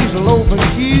left these loafers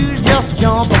shoes just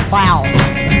jump a foul.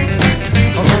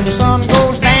 But when the sun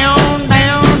goes down,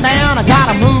 down, down, I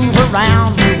gotta move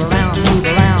around, move around, move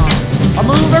around. I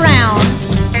move around.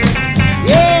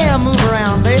 Yeah, move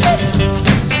around, baby.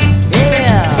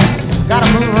 Yeah, gotta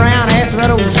move around after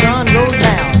that old sun goes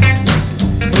down.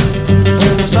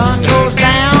 When the sun goes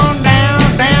down, down,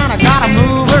 down, I gotta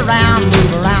move around,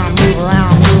 move around, move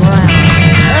around, move around.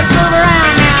 Let's move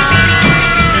around now.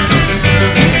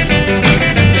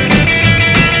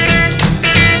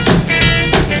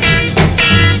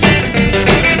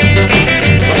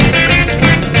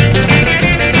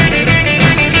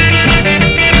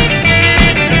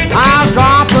 I'll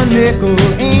drop a nickel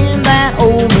in that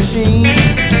old machine,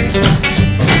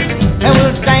 and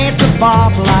we'll dance the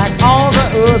bop like all the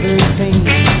other teams.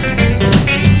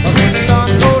 But when the sun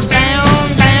goes down,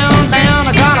 down, down,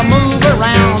 I gotta move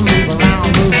around, move around,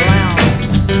 move around.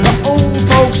 The old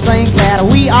folks think that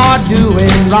we are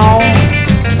doing wrong,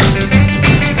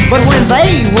 but when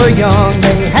they were young,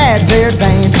 they had their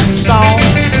dancing song.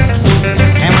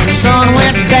 And when the sun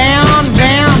went down,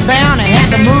 down, down, they had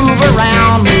to move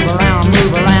around, move around,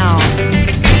 move around.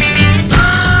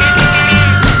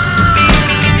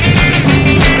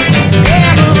 Yeah,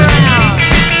 move around.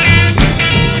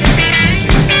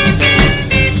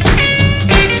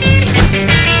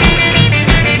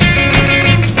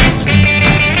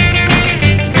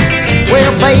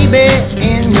 Well, baby,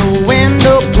 in your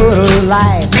window put a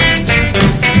light,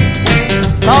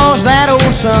 'cause that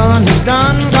old sun has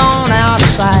done gone out of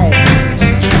sight.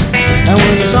 And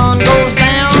when the sun goes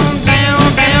down, down,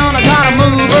 down, I gotta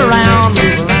move around,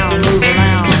 move around, move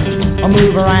around. I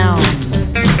move around.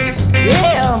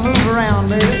 Yeah, move around,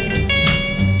 baby.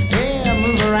 Yeah,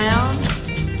 move around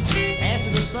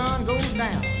after the sun goes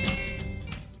down.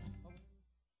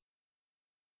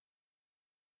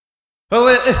 Oh,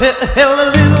 well, the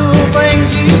little things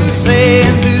you say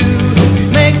and do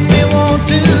make me want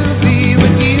to be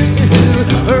with you.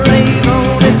 Rave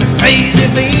on, it's a crazy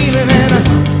feeling, and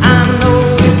I know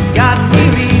it's got me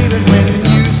reeling when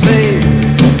you say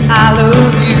I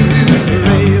love you.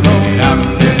 Rave on.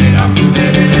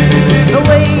 The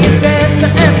way you dance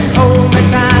and hold me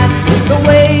tight, the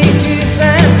way you kiss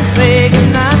and say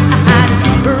goodnight.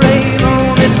 Rave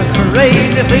on, it's a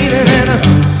crazy feeling, and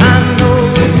I know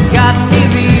it's got me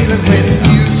reeling when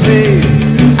you say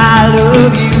I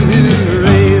love you.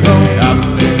 Rave on.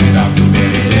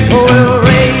 Oh, well,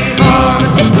 rave on,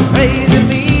 it's a crazy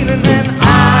feeling, and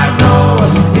I know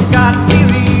it's got me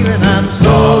reeling. I'm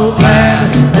so glad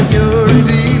that you're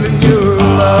revealing your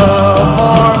love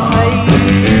for me.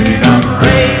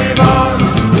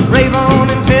 Rave on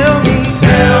and tell me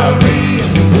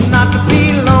not to be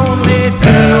lonely.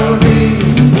 Tell me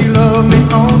you love me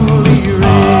only.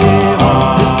 Rave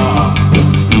on.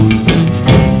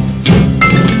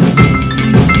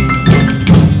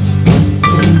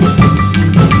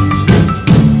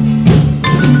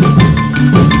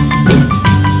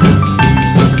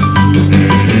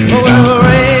 Well,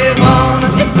 rave on,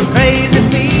 it's a crazy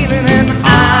feeling, and I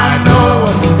know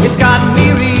it's got me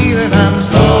reeling. I'm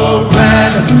so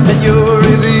glad that you're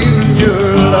revealing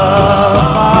your love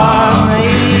for me.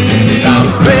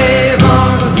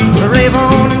 Rave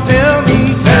on and tell me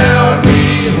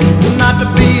not to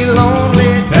be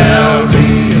lonely. Tell me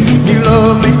you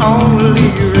love me only.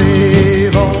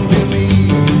 Rave on to me.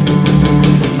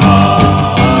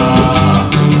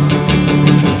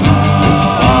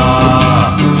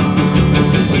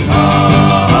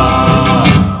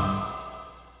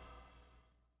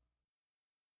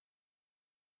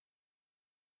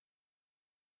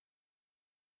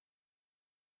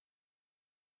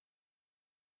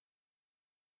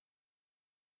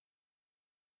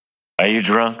 Are you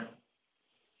drunk?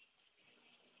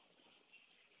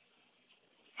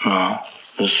 No,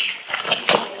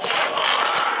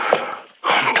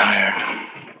 I'm tired.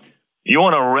 You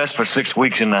want to rest for 6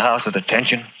 weeks in the house of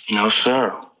detention? No,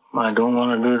 sir. I don't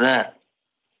want to do that.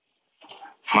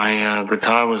 My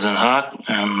guitar was in hock,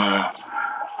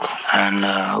 and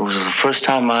it was the first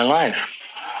time in my life.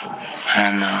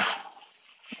 And,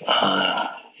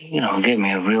 it gave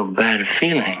me a real bad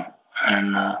feeling.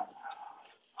 And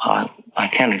I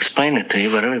can't explain it to you,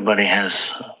 but everybody has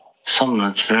something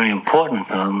that's very important.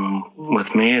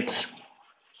 With me, it's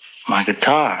my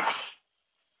guitar.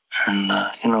 And,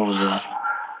 it was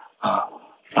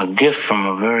a gift from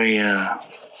a very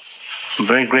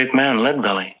great man,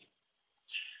 Leadbelly.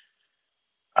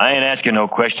 I ain't asking no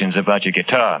questions about your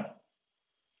guitar.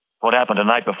 What happened the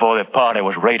night before the party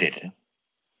was raided?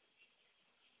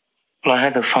 Well, I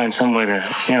had to find some way to,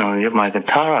 get my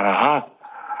guitar out of hock.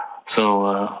 So,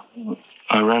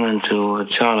 I ran into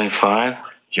Charlie 5.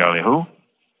 Charlie who?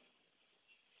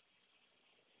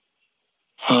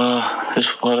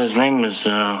 His name is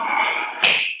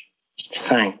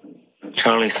Sank.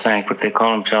 Charlie Sank, but they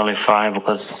call him Charlie 5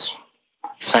 because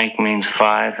Sank means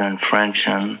 5 in French,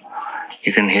 and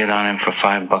you can hit on him for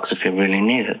 $5 if you really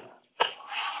need it.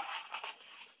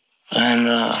 And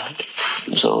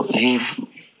so he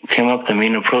came up to me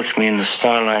and approached me in the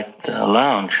Starlight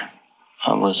Lounge.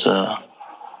 I was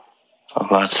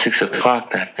about 6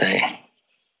 o'clock that day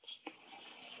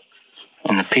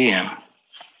in the PM.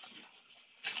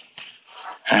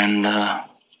 And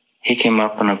he came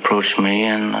up and approached me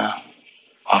and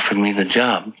offered me the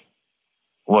job.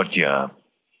 What job?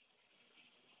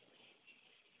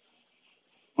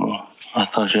 Well, I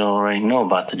thought you already know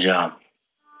about the job.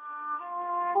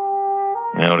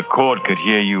 You know, the court could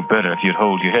hear you better if you'd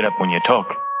hold your head up when you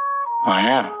talk. I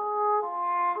am.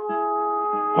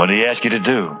 What did he ask you to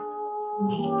do?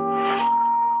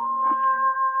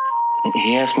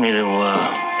 He asked me to,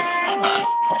 well,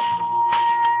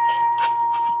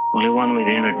 he wanted me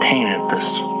to entertain at this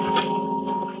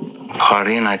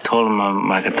party, and I told him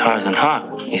my guitar's in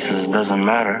hock. He says, it doesn't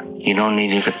matter. You don't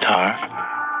need your guitar.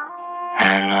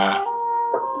 And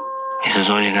he says,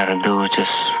 all you gotta do is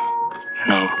just,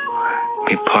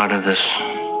 be part of this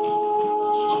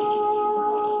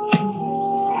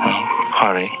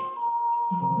party.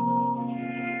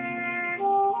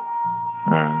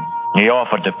 He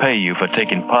offered to pay you for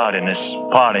taking part in this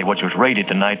party, which was raided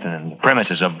tonight in the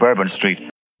premises of Bourbon Street.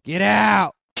 Get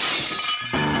out!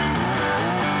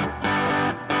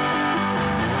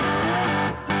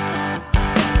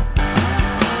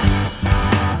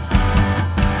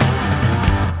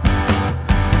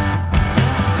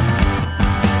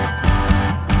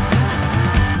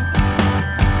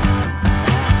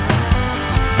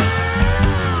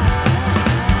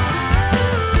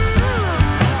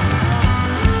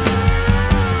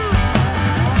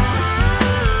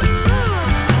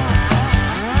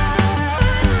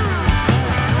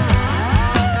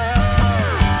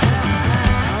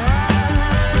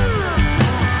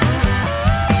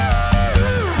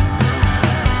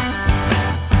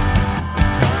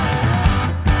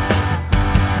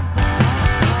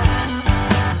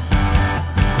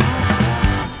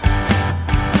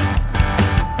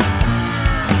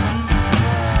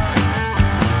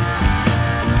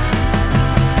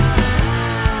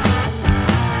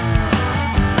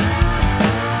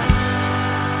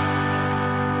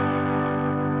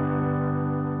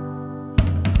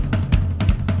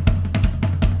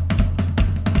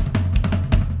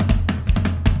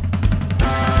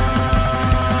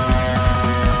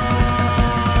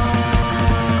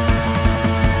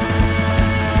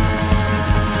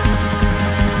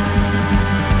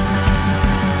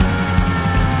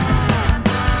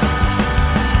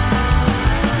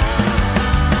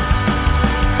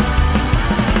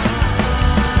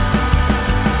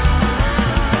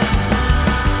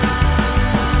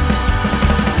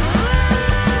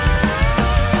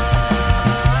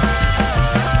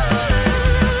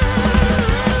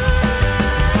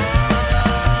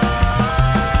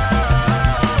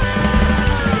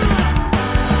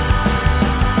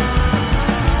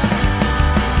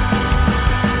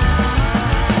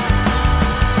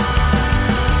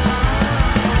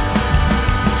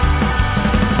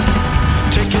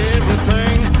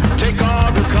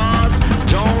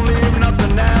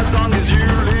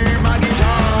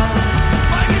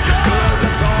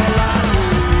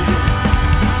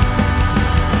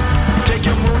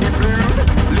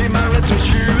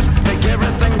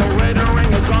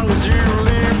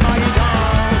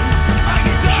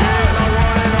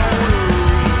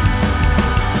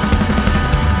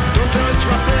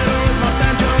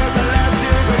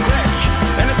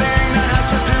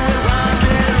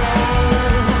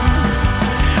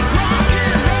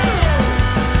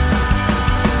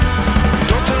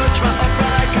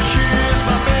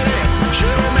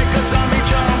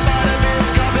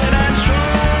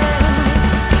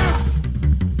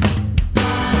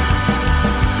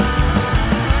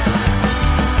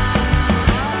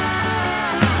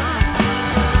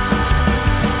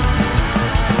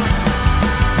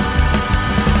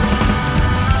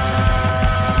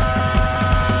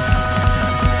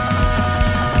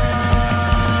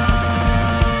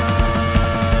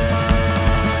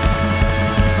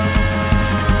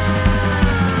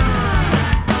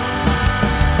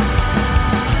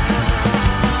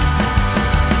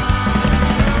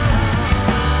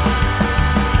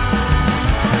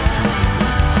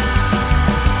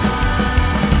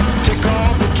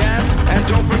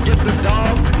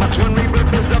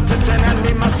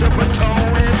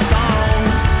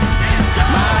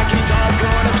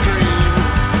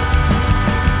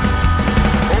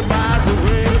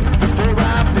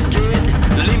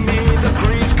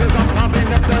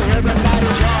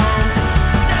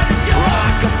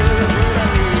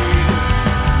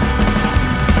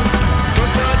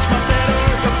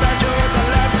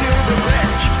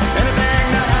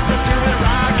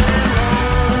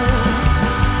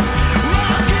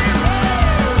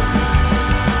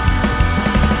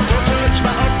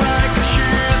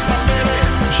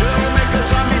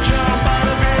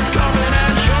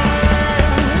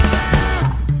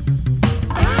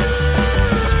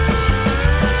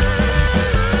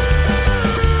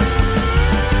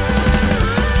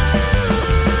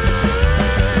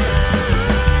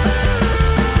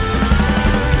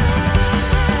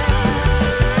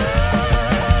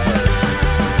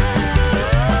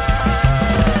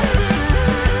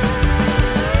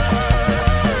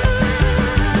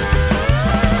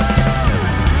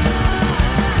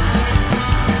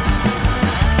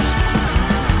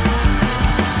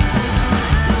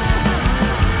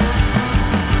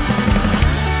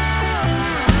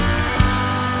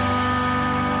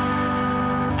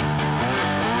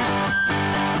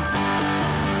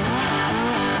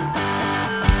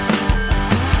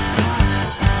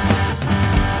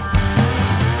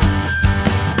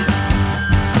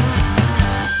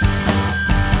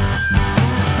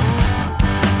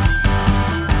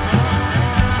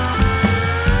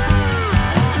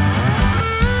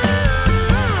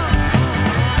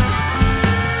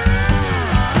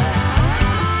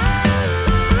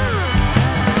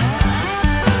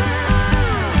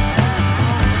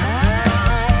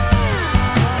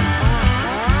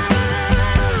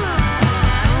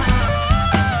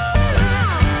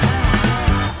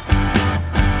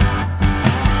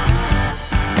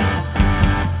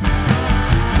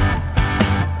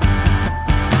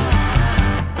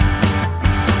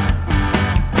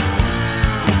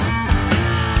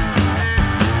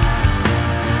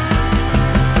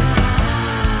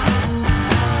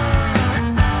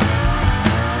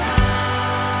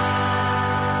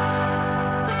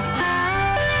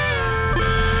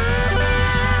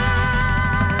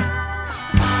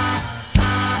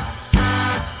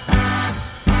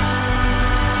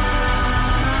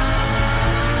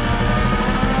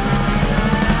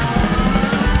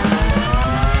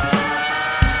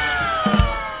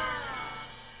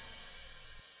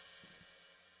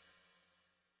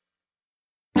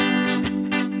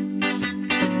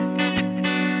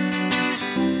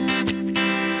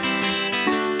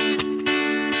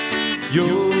 Yo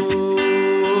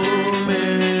me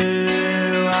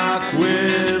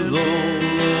acuerdo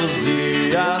los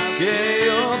días que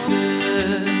yo te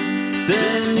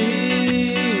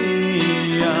tenía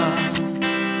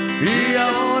y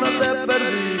ahora te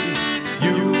perdí.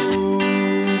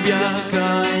 Lluvia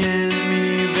cae en mi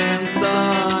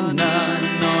ventana,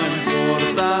 no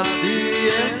importa si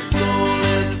el sol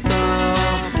está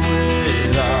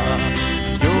afuera,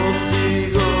 yo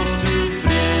sigo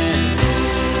sufriendo.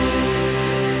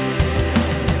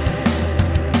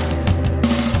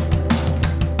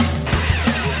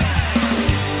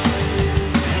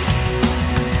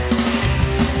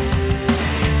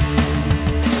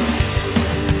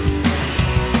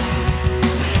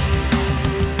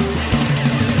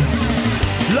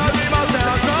 Lágrimas se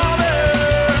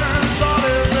acaben,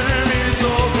 salen de mis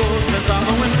ojos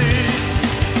pensando en ti,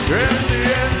 en ti,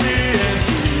 en ti, en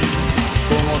ti,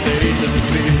 como te hice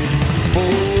sufrir,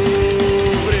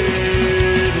 pobre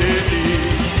de ti,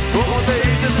 como te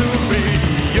hice sufrir,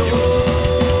 y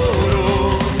lloro,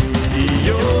 y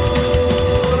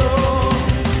lloro,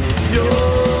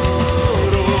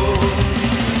 lloro,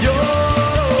 lloro,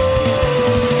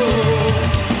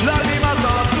 lágrimas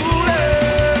azules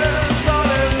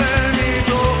salen de mis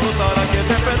ojos ahora que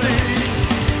te perdí,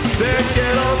 te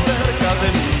quiero cerca de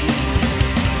mí.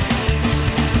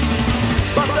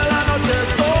 Pasé la noche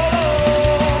solo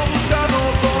buscando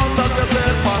cosas que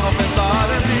hacer para no pensar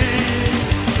en ti,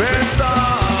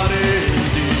 pensar en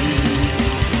ti.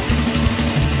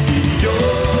 Y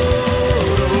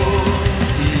lloro,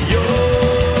 y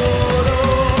lloro,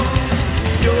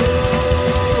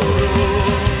 lloro,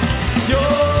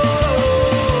 lloro.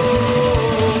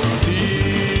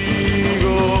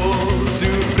 Sigo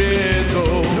sufriendo,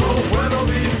 no puedo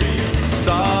vivir.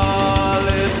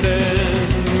 Sales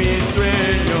en mi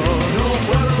sueño, no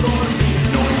puedo dormir.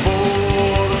 No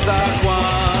importa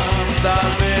cuántas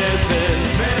veces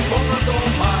me pongo a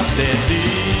tomar de ti,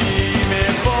 me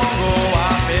pongo a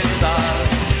pensar,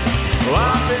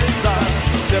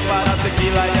 separa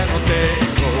tequila ya no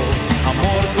tengo,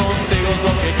 amor contigo es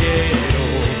lo que quiero,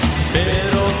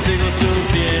 pero sigo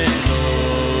sufriendo.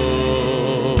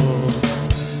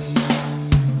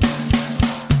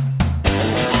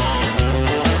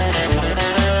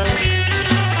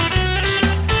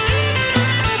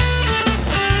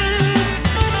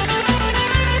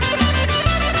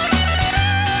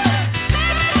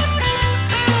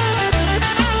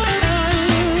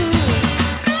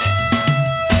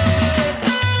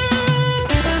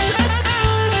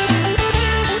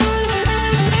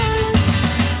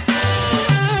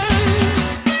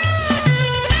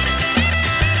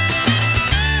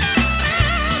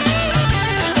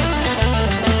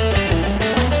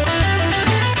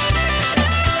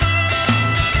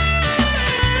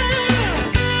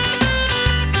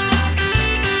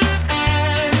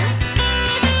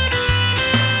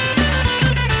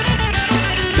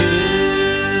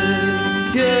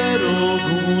 Quiero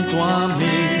junto a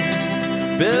mí,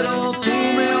 pero tú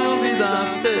me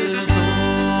olvidaste, no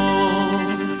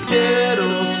quiero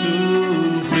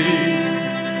sufrir,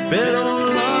 pero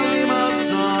lágrimas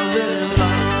salen,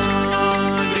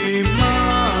 lágrimas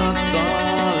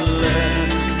salen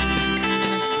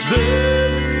de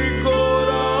mi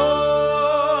corazón.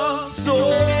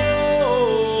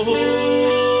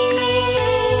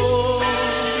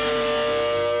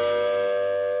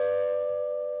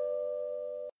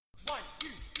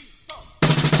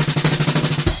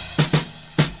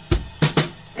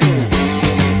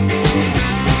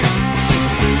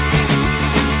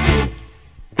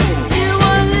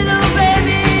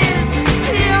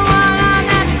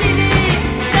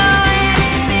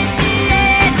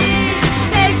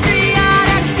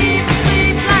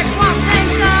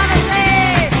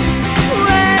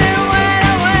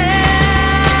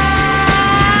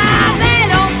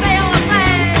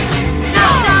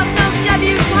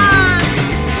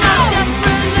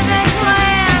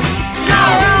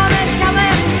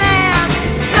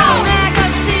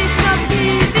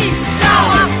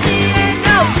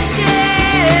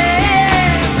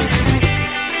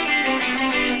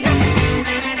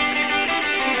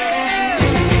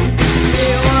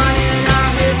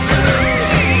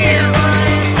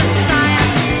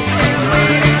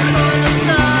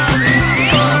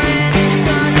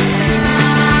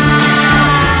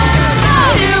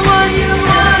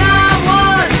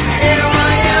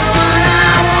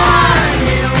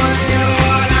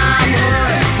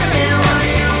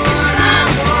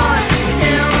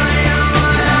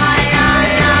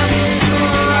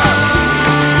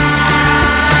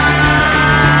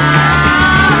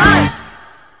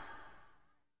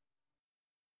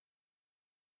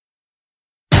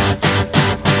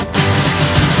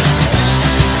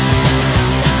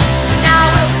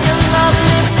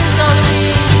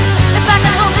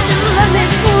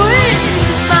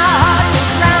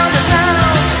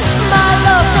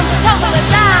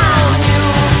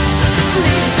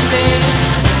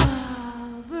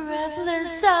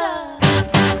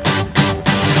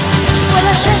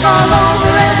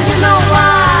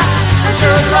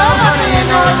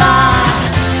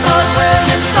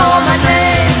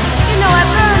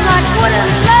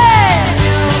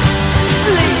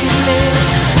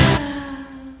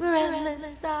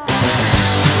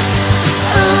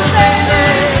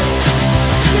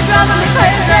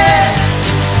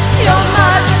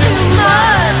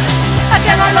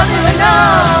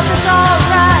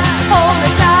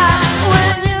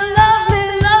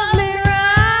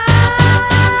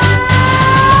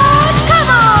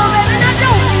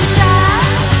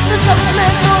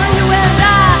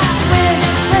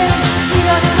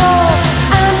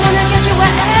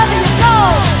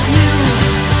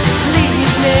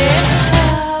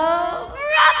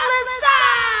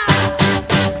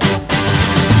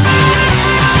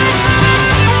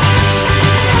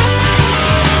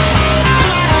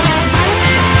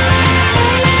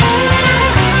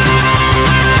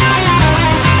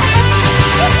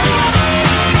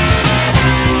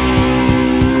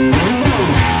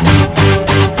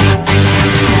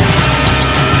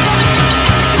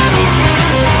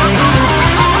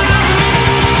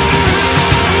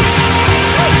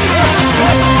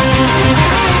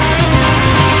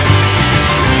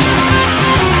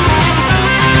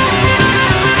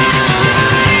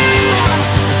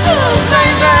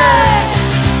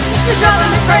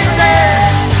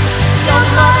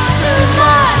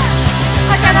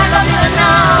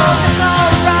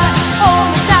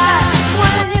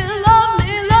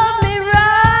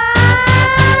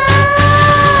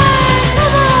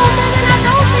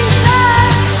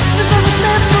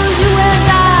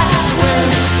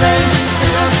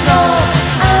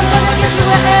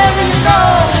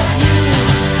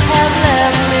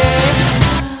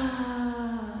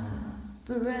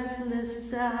 breathless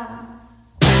sigh.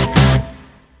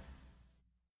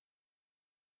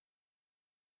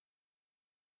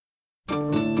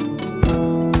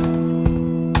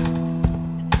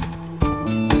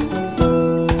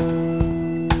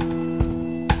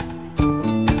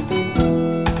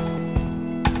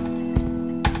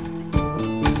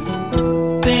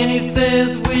 Then he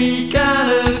says we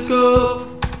gotta go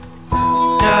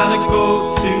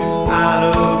to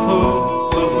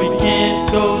Idaho, but we can't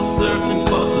go surfing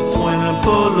 'cause it's swimming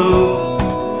polo.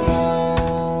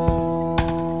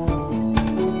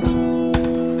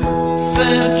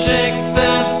 Send checks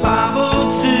at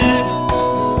 502,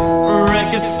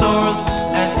 record stores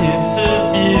and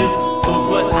interviews,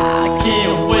 but I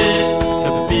can't wait to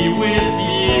be with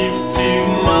you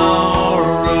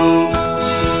tomorrow.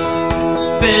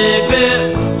 Baby,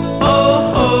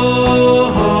 oh,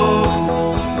 oh, oh,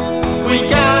 we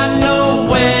got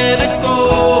nowhere to go,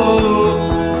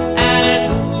 and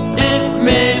it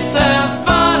may sound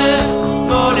funny,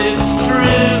 but it's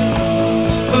true.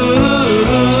 Ooh,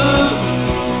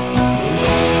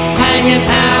 hanging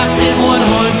out in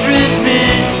 100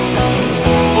 feet,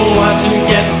 watching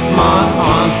Get Smart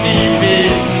on TV,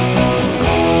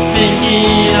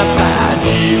 thinking about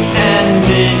you and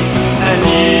me, and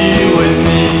you and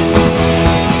me.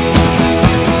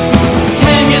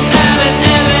 Hanging out at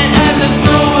LA and there's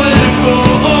nowhere to go.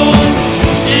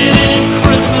 It ain't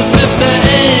Christmas if there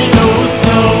ain't no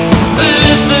snow.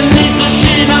 Listening to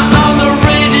Sheena on the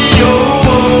radio.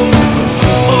 Oh,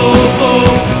 oh, oh,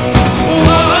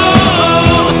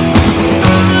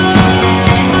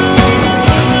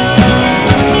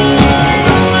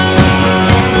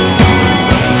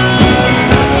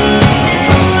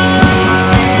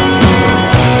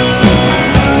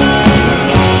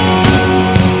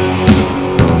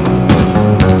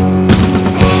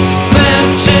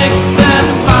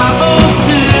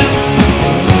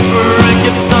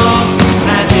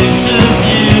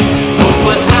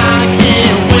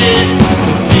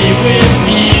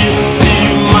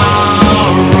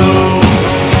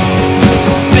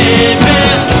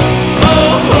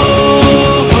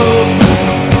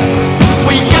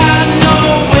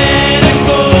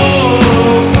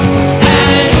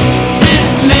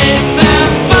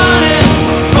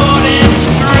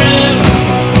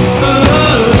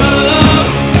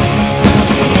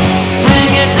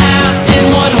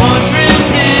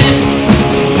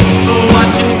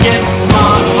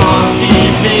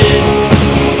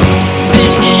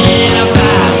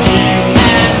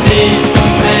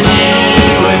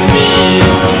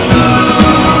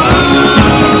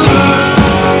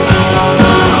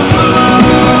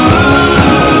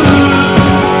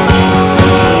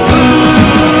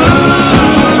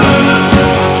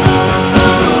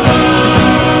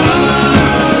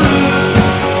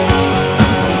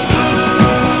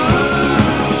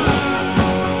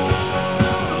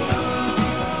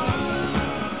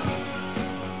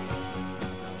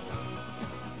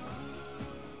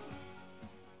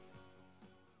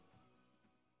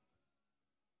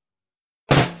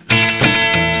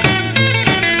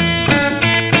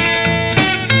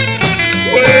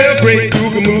 Well, great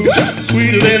Googa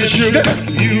sweeter than the sugar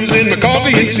used in my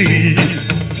coffee and tea,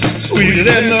 sweeter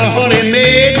than the honey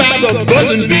made by the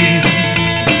buzzing bees.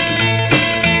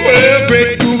 Well,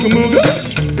 great Googa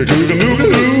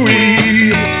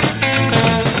hooey.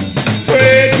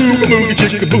 Great Googa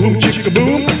chicka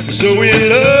boom, so in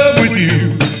love with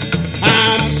you.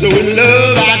 I'm so in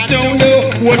love, I don't know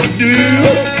what to do.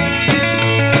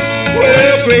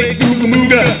 Well, great Googa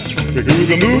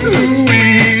hooey.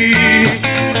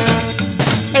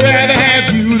 I'd rather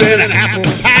have you than an apple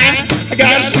pie. I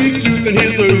got a sweet tooth and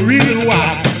here's the reason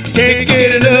why. Can't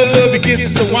get enough of your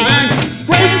kisses of wine.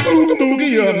 Great Googa Mooga,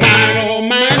 you're mine, all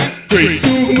mine. Great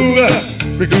Googa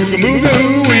Mooga,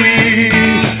 ooh-wee.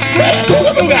 Great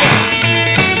Googa Mooga.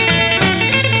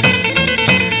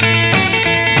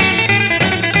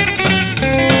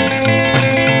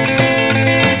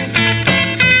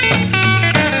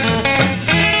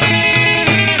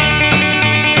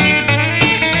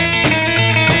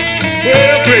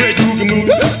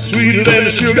 Sweeter than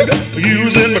the sugar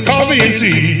used in my coffee and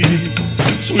tea,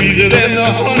 sweeter than the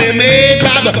honey made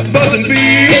by the buzzing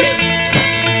bees.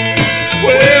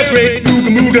 Well, great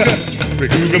Googa Mooga,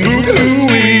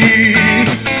 ooh-wee.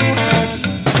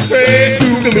 Great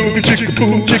Googa Mooga, chicka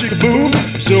boom,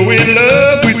 I'm so in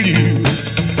love with you.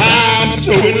 I'm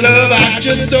so in love, I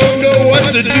just don't know what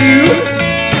to do.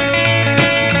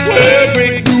 Well,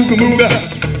 great Googa Mooga,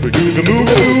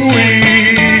 ooh-wee.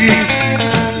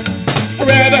 I'd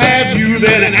rather have you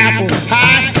than an apple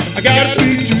pie. I got a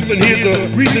sweet tooth and here's the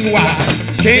reason why.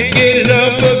 Can't get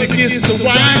enough of your kisses of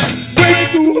wine. Great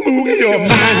Googa Mooga, you're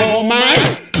mine.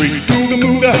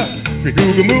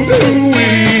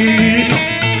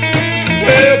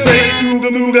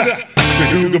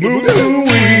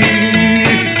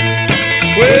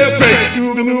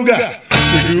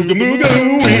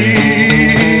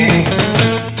 away.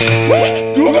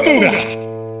 Googa-mooga.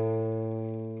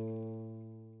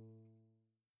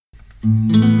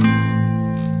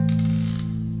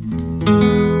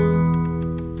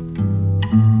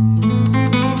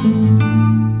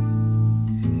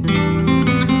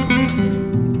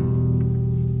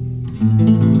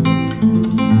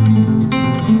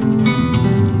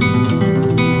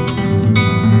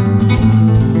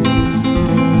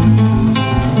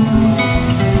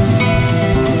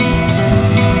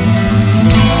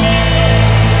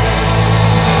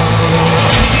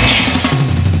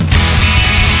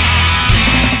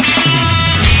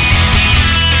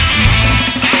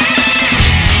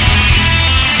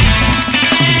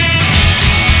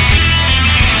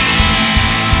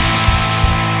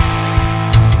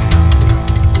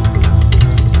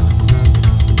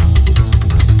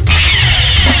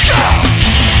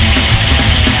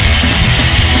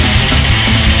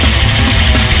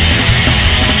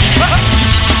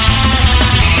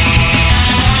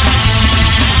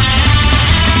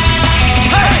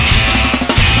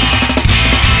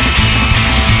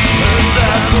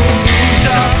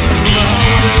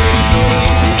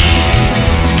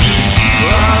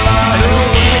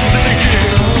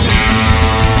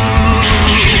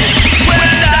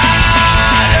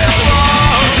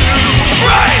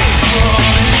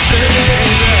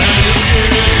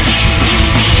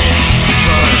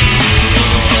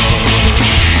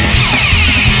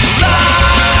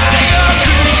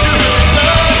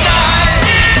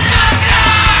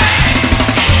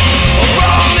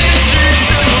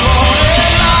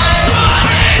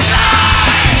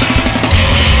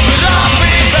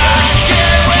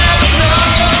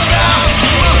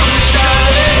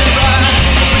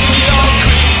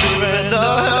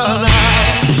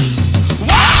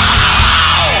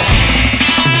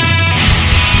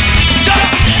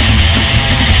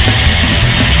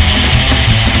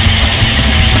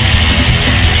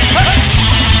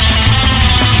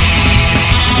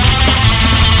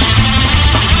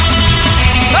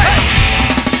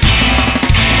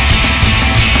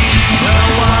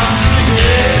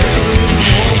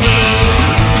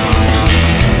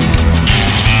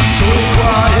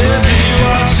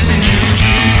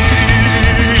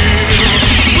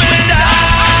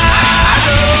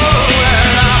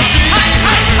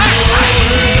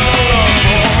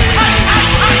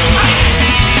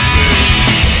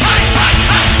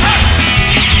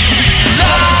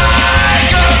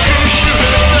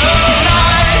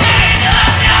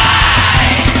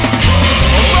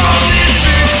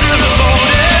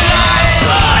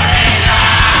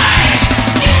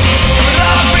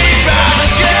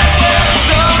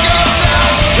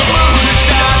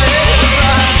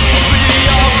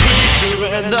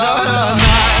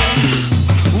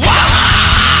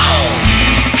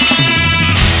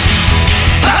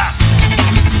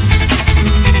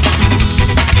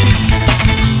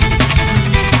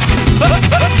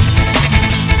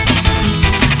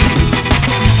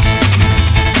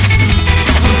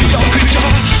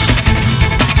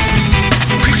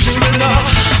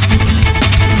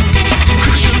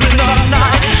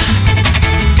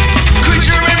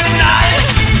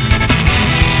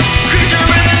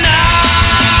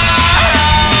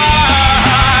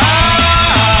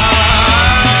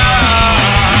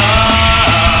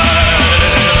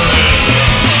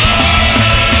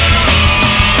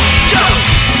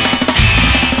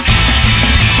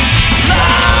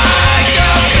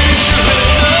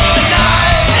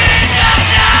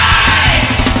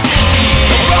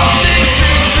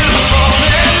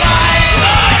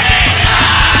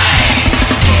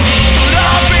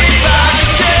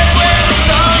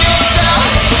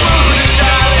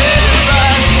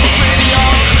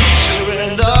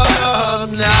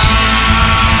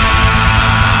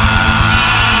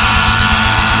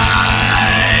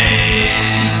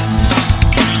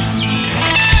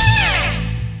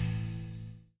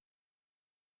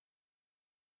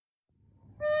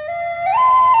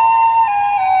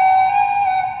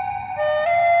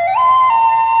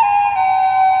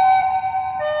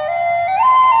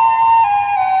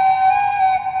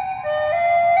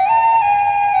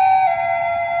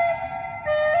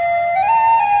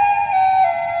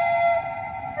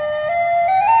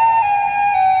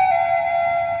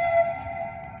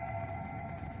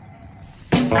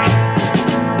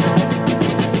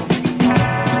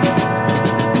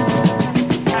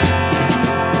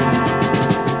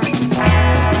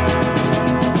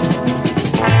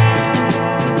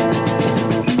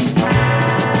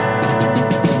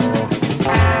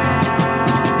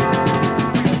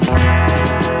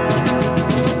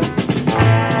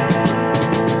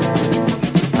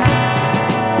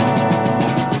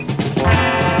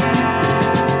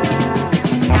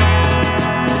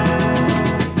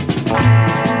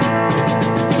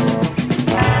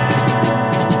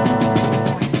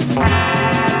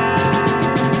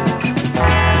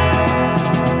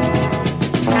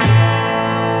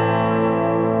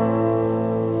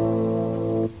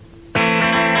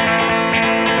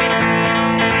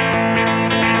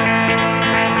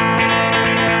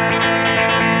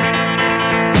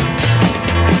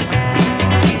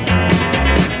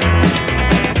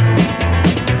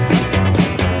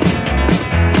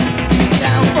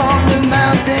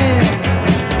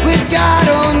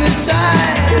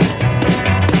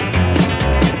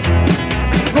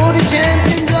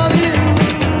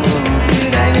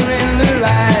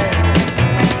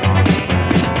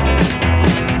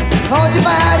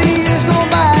 5 years go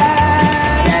by,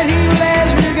 that evil has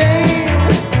regained.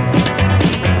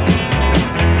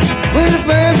 With a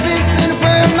firm fist and a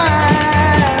firm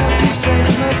mind, these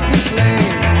strangers must be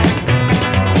slain.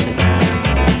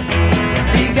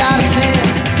 He gotta stand,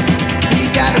 he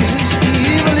gotta resist the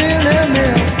evil in their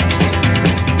midst.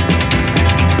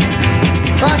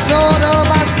 By sword or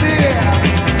by spear,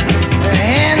 the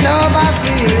hand or by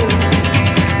fist.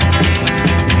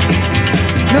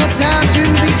 No time to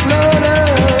be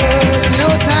slaughtered, no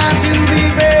time to be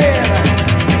bred.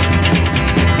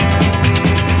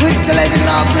 With the legend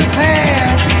of the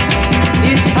past,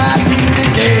 it's fight to the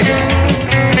dead.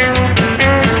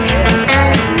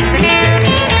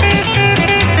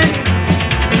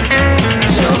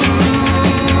 So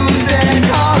who's that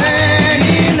calling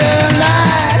in the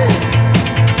night?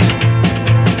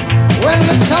 When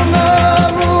the thunder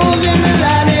rolls and the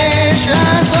lightning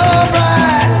shines so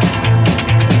bright,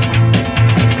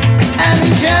 and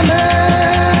the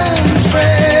German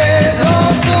spreads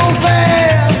all so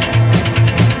fast.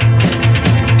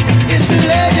 It's the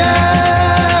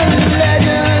legend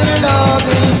of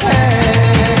the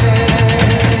past.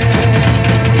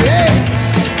 Yeah.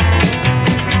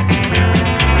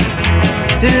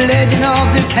 The legend of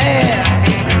the past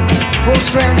will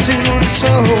strength to the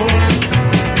souls.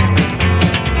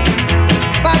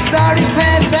 Bastard is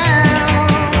passed down,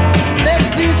 that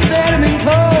speech that have been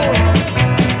told.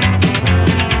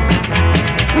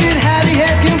 With how they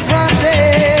had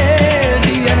confronted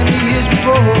the enemy years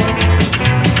before,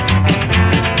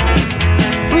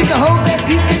 with the hope that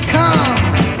peace could come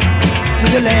to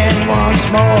the land once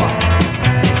more.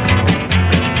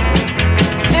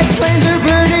 As flames are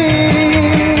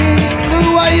burning, the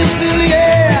warriors fill the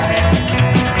air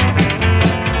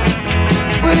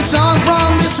with a song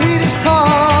from the sweetest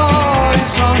chord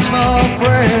and songs of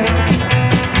prayer.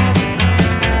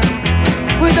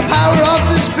 With the power of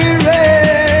the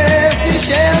Spirit, they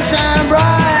shall shine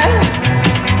bright.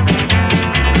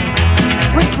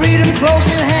 With freedom close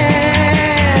at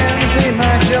hand, they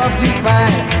march off to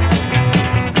fight.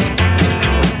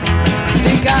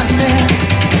 They got to stand,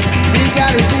 they got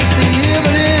to resist the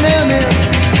evil in their midst.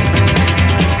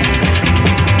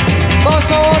 By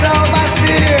sword or by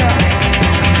spear,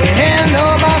 the hand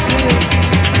or by fist.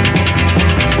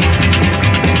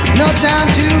 No time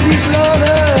to be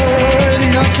slaughtered,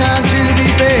 no time to be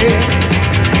buried.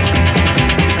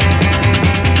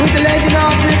 With the legend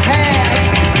of the past,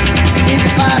 is the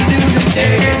fight to the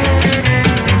dead.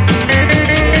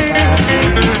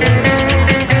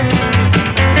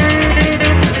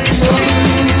 So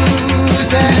who's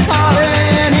that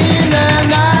calling in the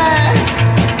night?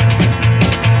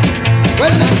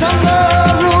 When the thunder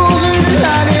rolls and the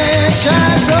lightning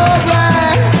shines so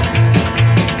bright,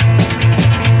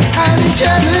 and the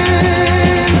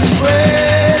German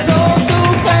spreads all so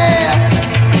fast.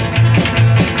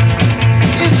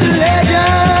 It's the legend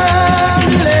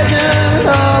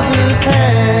of the past.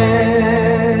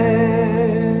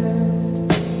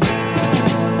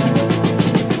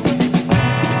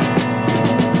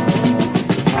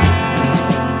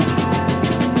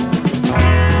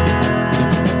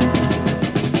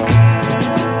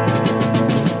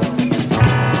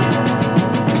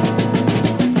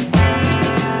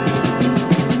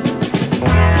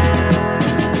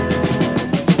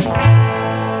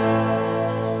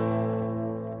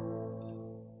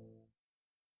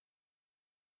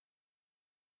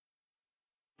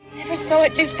 Never saw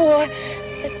it before,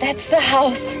 but that's the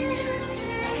house.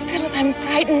 Oh, Philip, I'm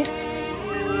frightened.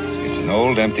 It's an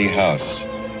old, empty house.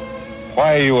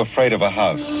 Why are you afraid of a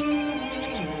house?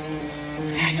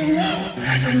 I don't know.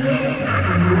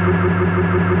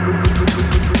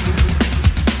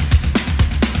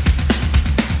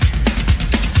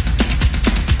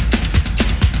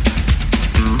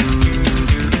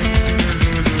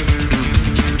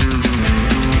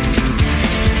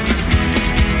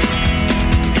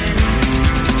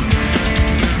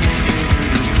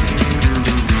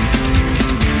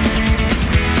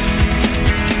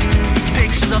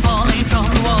 Pictures are falling from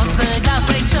the wall, the glass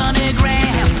breaks on the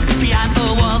ground. Behind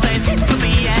the wall, they sit for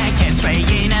me and can't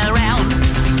straying around.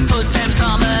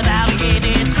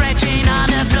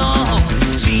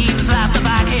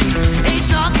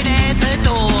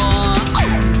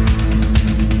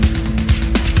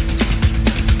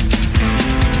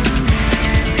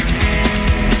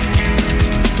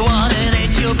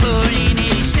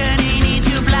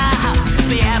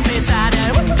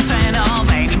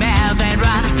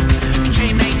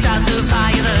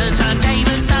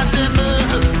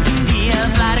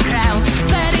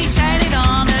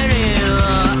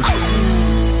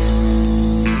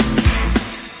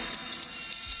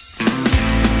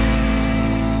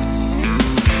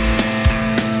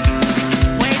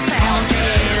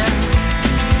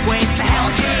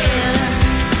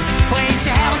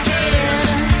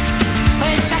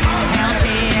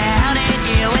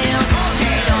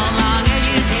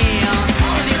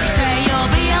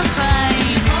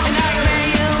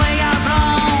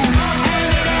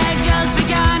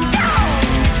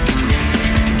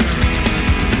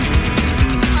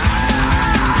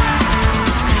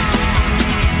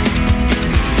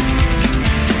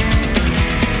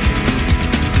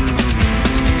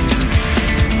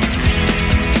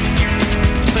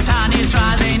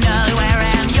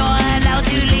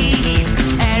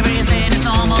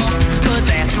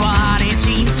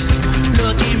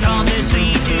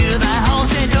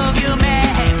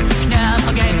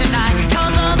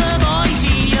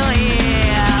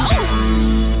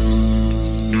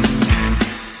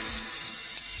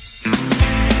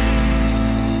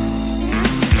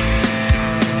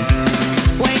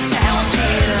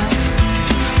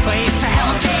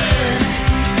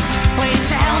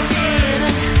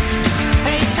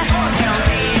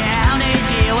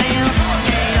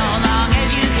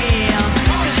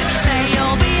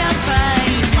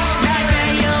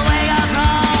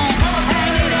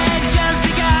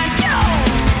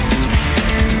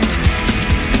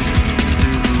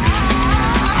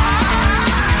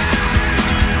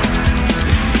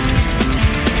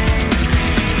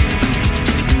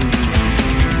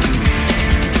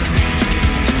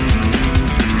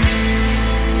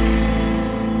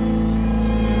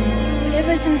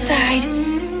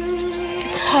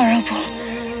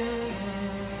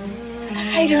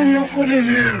 what it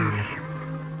is.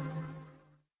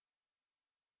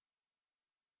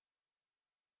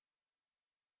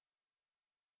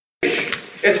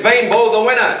 It's Vane Bull, the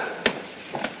winner.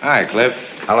 Hi,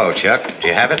 Cliff. Hello, Chuck. Did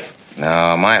you have it?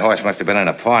 No, my horse must have been at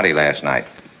a party last night.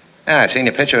 Yeah, I'd seen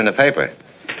your picture in the paper.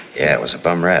 Yeah, it was a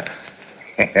bum rap.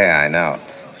 Yeah, I know.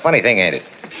 Funny thing, ain't it?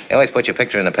 They always put your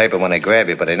picture in the paper when they grab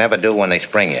you, but they never do when they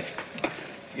spring you.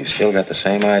 You still got the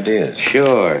same ideas.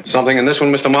 Sure. Something in this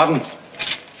one, Mr. Martin?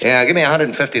 Yeah, give me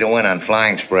 150 to win on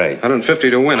Flying Spray.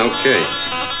 150 to win, okay.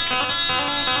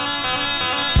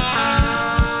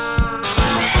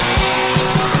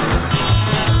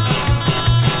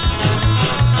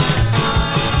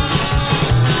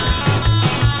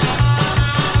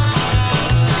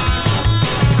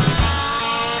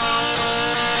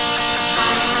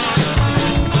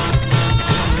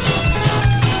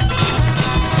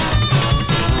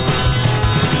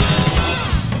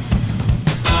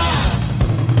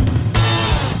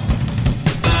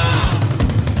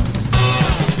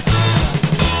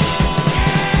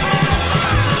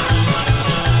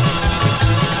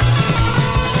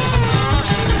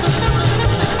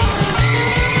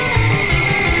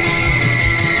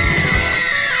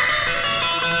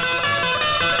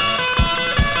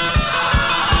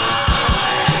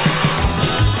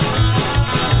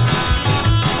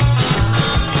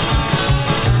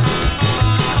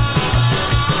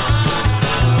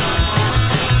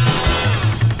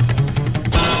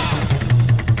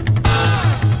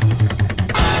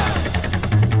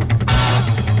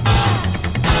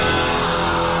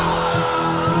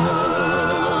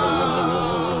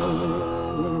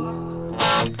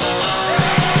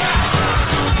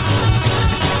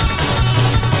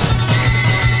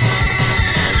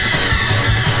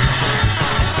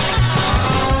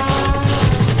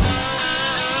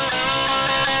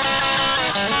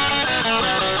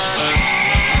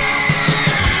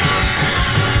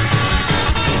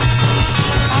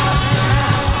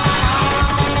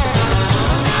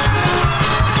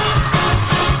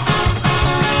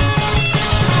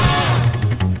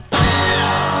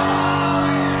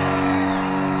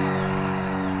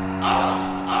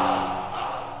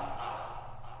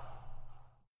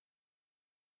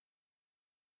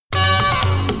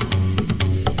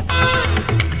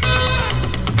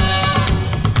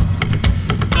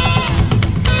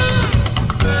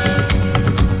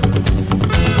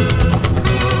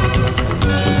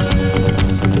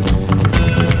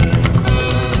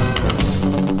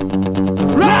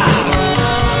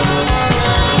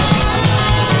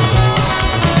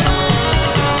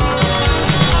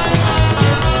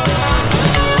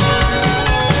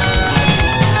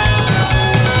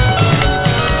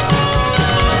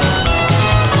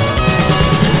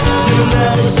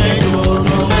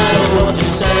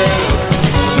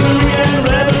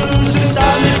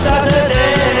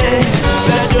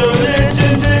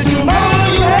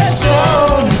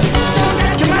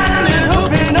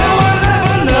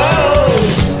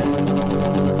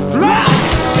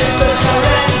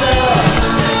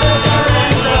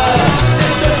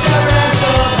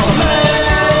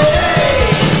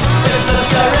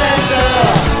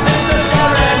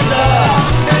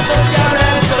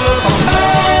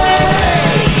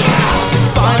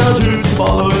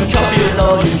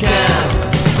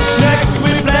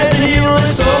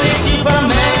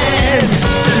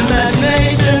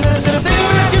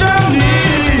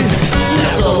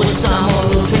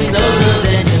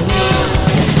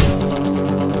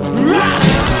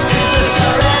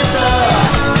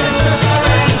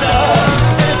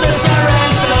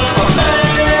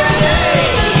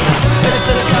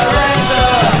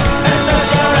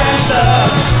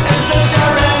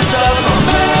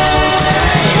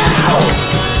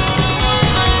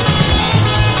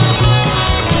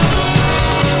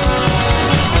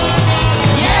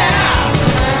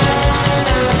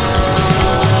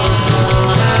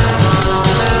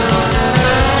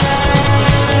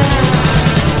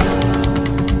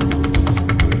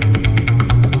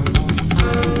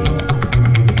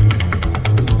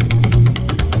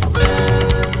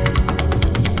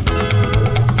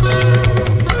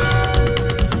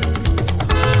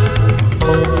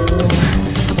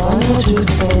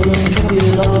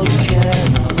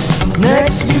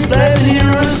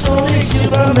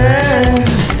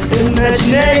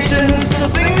 Imagination's the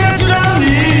thing that you don't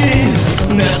need.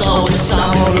 And there's always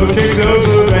someone looking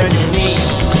closer than you need.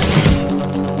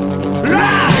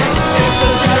 Right! It's the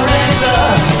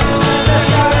surrender. It's the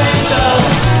surrender.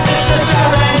 It's the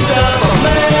surrender for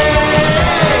me.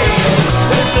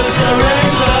 It's the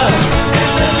surrender.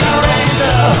 It's the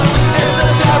surrender. It's the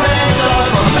surrender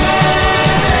for me.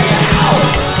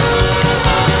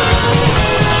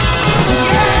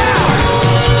 Yeah!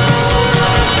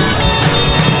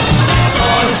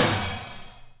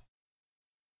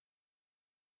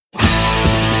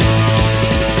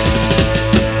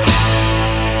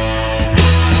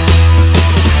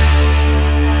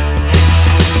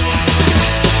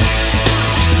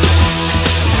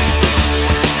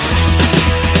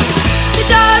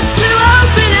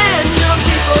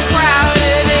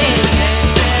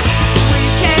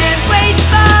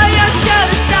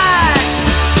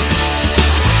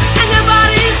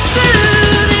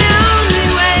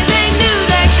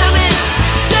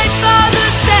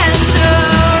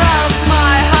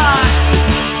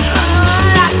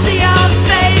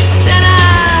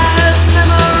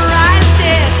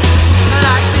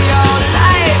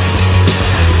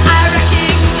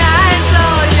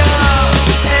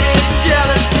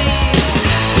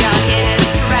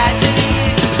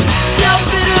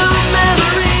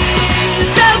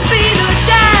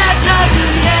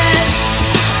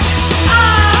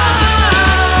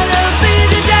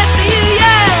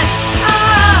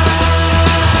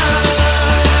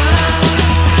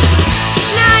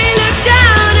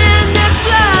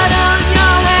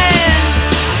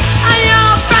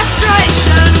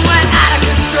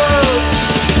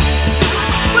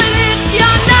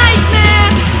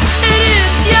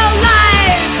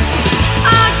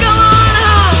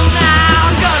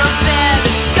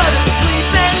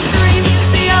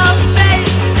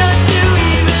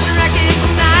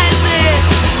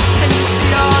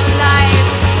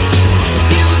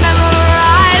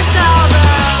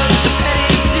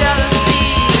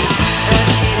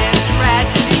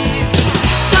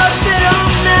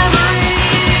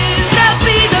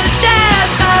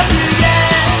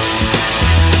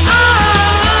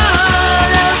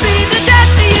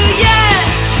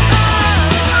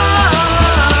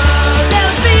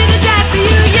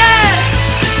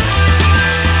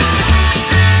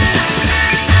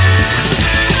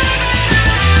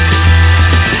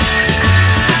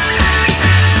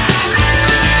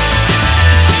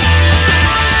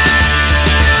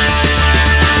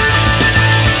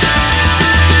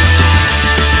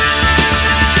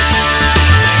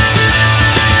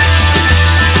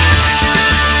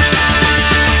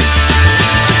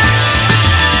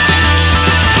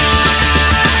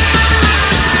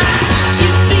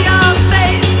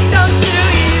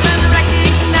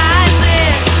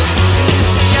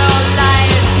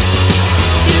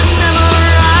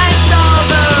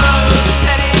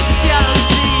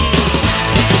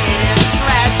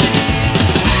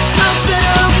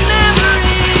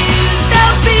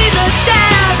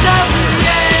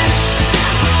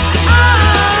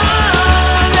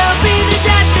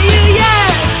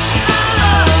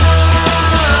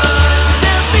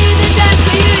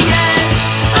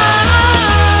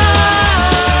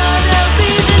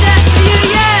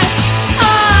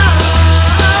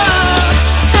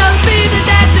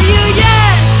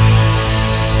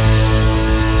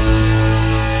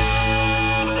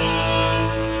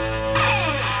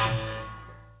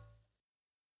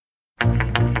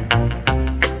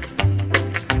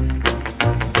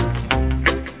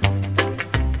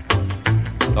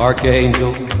 Dark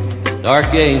angel,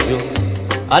 dark angel,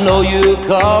 I know you've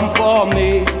come for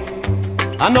me.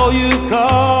 I know you've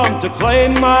come to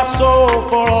claim my soul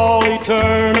for all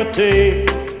eternity.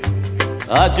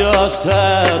 I just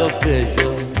had a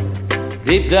vision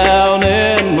deep down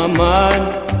in my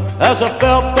mind as I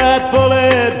felt that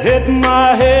bullet hit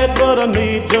my head, but I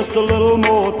need just a little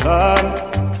more time.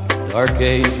 Dark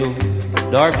angel,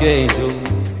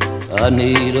 I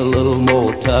need a little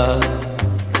more time.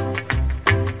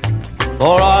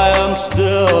 For I am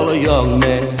still a young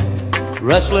man,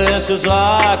 restless as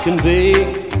I can be.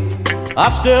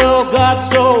 I've still got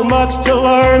so much to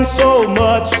learn, so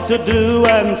much to do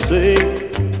and see.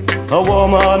 A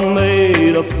woman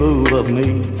made a fool of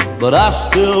me, but I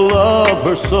still love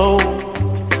her so.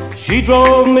 She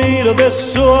drove me to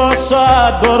this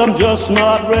suicide, but I'm just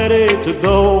not ready to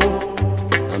go.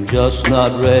 I'm just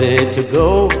not ready to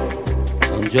go.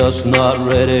 I'm just not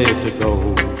ready to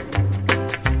go.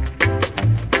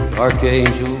 Dark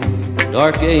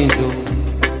angel,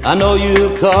 I know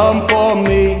you've come for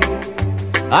me.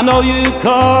 I know you've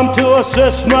come to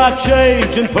assist my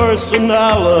change in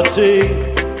personality.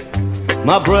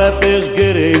 My breath is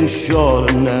getting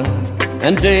shorter now,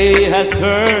 and day has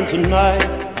turned to night.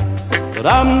 But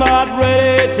I'm not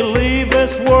ready to leave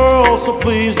this world, so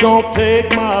please don't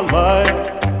take my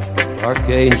life. Dark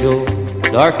angel,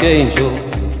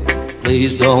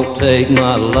 please don't take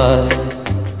my life.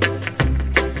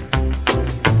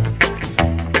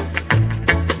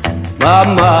 My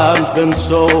mind's been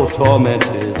so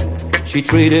tormented, she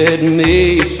treated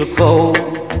me so cold.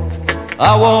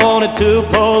 I wanted to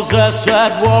possess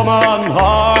that woman,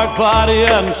 heart, body,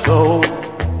 and soul.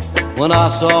 When I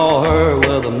saw her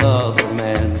with another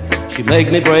man, she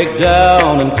made me break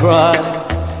down and cry.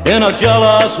 In a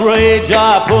jealous rage,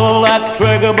 I pulled that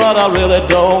trigger, but I really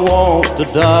don't want to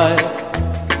die.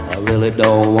 I really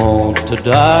don't want to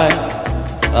die.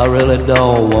 I really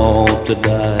don't want to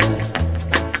die.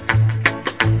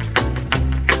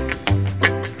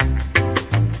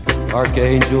 Dark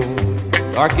angel,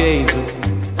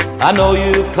 I know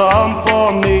you've come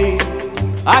for me.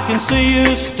 I can see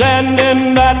you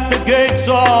standing at the gates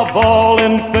of all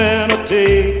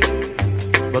infinity.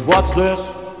 But what's this?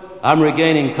 I'm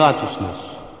regaining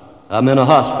consciousness. I'm in a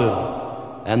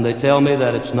hospital, and they tell me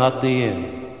that it's not the end.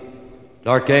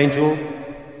 Dark angel,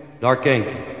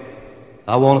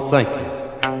 I want to thank you,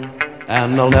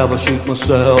 and I'll never shoot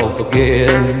myself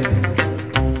again.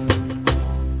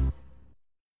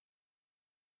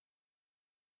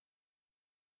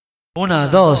 1,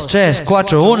 2, 3,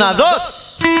 4, 1,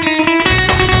 2.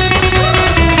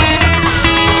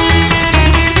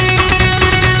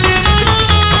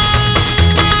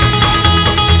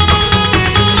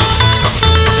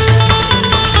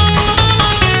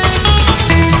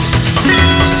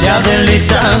 Si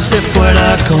Adelita se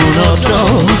fuera con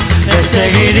otro, le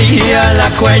seguiría la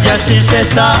huella sin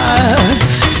cesar.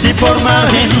 Si por mar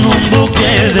en un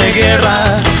buque de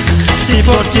guerra, si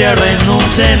por tierra en un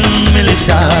tren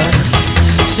militar.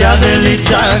 Si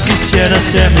Adelita quisiera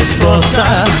ser mi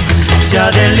esposa, si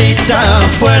Adelita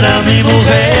fuera mi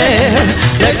mujer,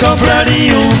 le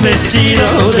compraría un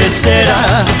vestido de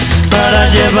seda para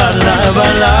llevarla a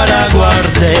bailar a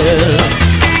Guardel.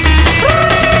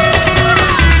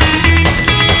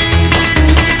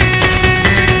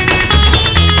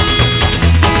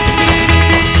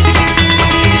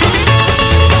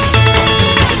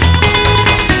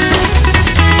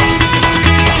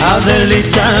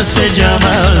 Adelita se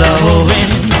llama la joven,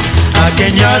 a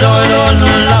quien yo adoro,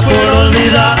 no la puedo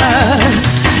olvidar.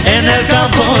 En el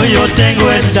campo yo tengo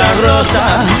esta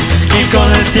rosa y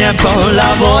con el tiempo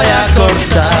la voy a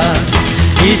cortar.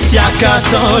 Y si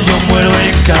acaso yo muero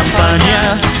en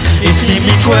campaña, y si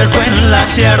mi cuerpo en la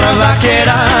tierra va a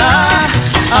quedar,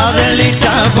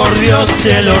 Adelita, por Dios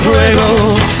te lo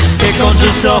ruego, que con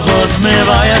tus ojos me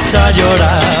vayas a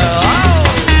llorar.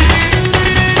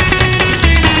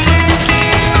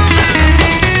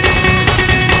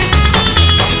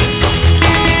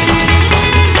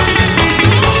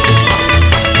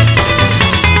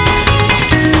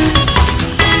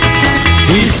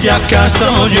 Y si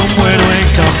acaso yo muero en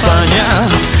campaña,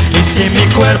 y si mi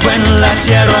cuerpo en la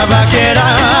tierra va a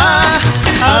quedar,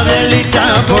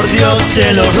 Adelita, por Dios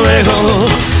te lo ruego,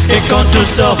 que con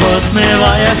tus ojos me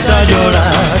vayas a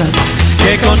llorar,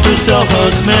 que con tus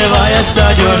ojos me vayas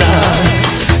a llorar.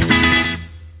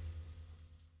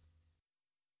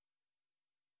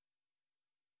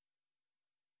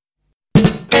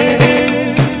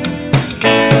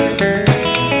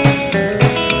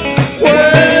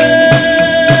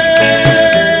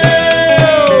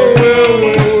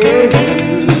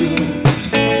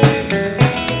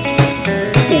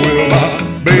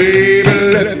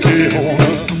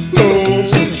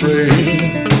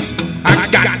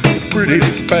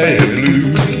 bad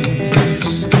blues.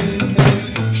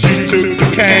 She took the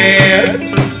cat,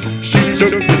 she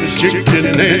took the chicken,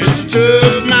 and she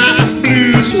took my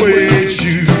blue suede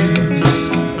shoes.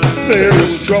 There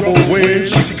was trouble when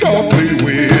she caught me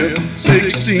with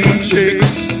 16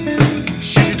 chicks.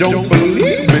 She don't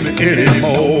believe me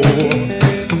anymore.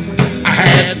 I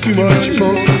had too much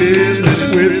monkey business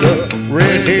with a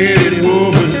red-headed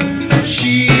woman.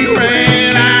 She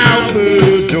ran out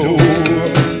the door.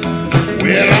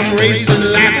 Well, I'm racing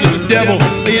like the devil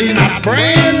in my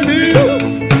brand new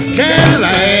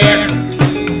Cadillac.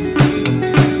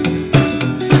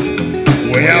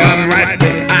 Well, I'm right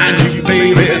behind you,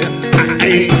 baby. I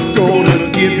ain't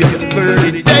gonna give you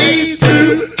 30 days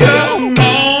to come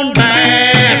on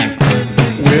back.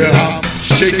 Well, I'm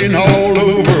shaking all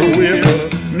over with a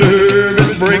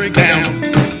nervous breakdown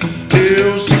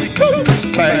till she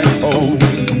comes back home.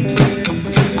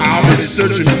 I'll be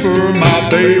searching for my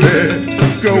baby,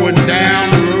 going down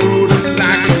the road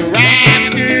like a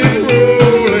rockin'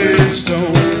 rolling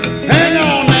stone. Hang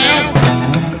on now.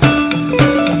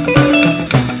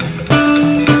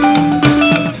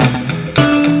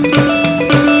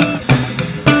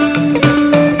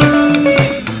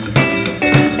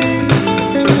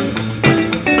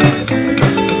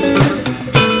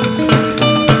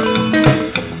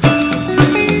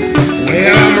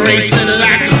 Well, I'm racing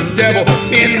like the devil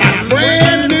in my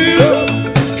brand new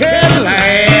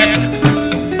Cadillac.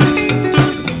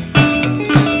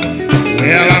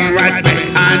 Well, I'm right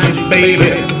behind you,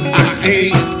 baby. I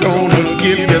ain't gonna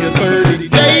give you 30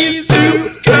 days to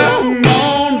come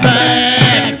on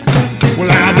back. Well,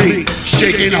 I'll be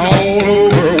shaking all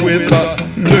over with a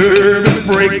nervous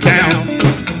breakdown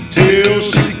till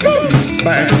she comes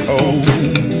back home.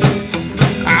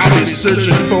 I'll be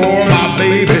searching for my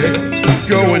baby,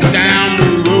 going down the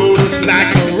road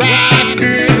like a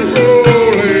rockin'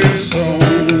 rolling stone.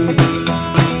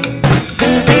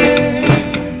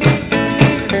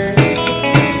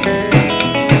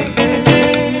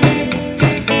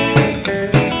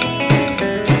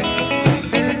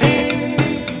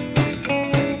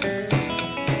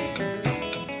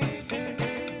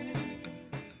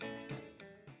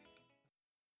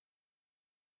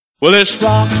 Well, it's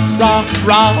rock, rock,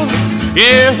 rock,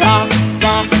 yeah, rock,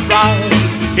 rock, rock,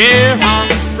 yeah, rock,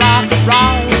 rock,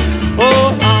 rock,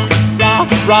 oh, rock, rock,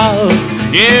 rock,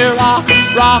 yeah, rock,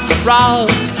 rock, rock,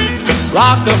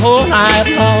 rock the whole night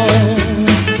long.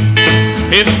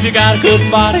 If you got a good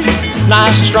body,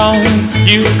 nice and strong,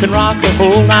 you can rock the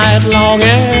whole night long.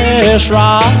 Yes,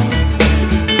 rock,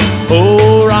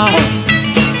 oh, rock.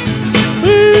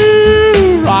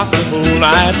 Rock the whole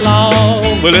night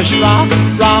long. Well, it's rock,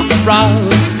 rock, rock,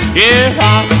 yeah,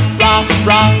 rock, rock,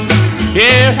 rock,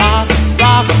 yeah, rock,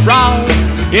 rock, rock,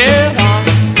 yeah, rock,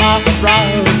 rock,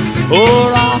 rock, oh,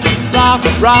 rock, rock,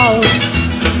 rock,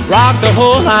 rock the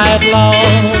whole night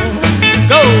long.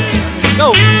 Go,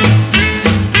 go.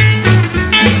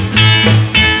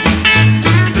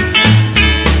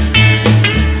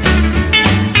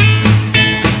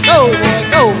 Go,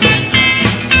 boy, go.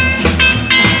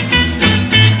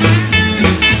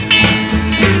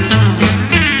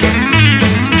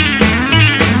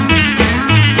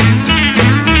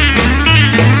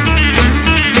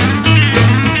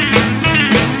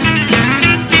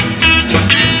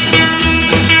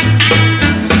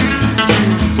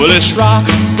 Well, it's rock,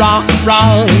 rock,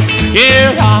 rock,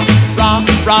 yeah, rock, rock,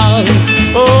 rock,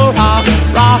 oh, rock,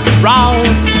 rock, rock,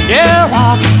 yeah,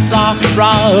 rock, rock,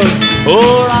 rock,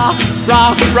 oh, rock,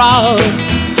 rock, rock,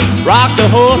 rock the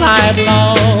whole night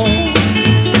long.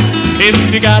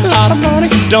 If you got a lot of money,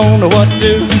 don't know what to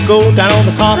do, go down on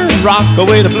the corner and rock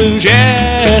away the blues.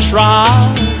 Yes,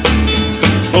 rock,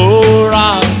 oh,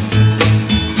 rock,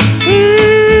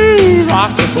 ooh,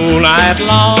 rock the whole night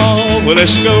long. Well,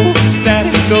 let's go, daddy,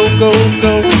 go, go,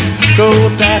 go, go,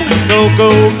 daddy, go,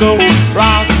 go, go,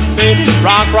 rock, baby,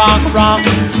 rock, rock, rock,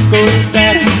 go,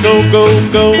 daddy, go, go,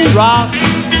 go, rock,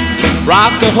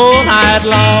 rock the whole night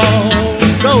long.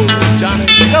 Go, Johnny,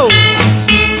 go.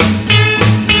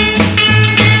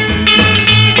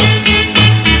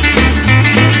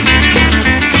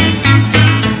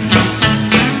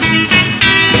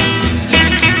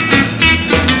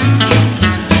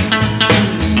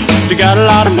 You got a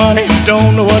lot of money,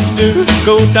 don't know what to do,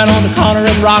 go down on the corner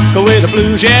and rock away the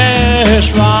blues.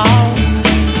 Yes, rock,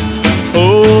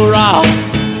 oh, rock,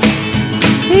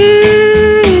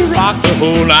 ooh, rock the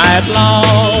whole night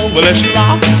long. Well, let's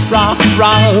rock, rock,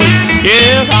 rock,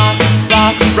 yeah, rock,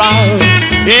 rock, rock,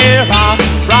 yeah, rock,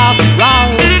 rock,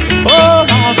 rock, oh,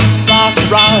 rock, rock,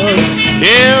 rock,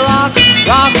 yeah, rock,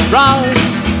 rock, rock,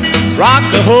 rock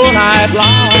the whole night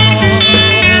long.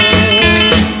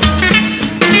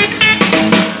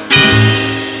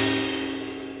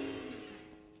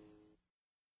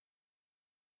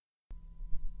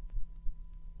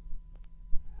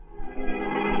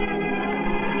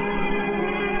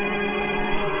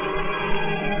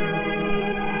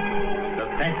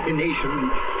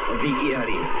 fascination of the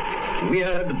eerie.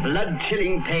 Weird,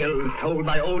 blood-chilling tales told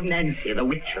by old Nancy, the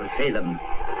witch of Salem,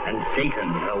 and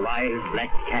Satan, the wise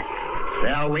black cat. They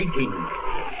are waiting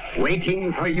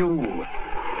for you,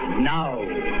 now.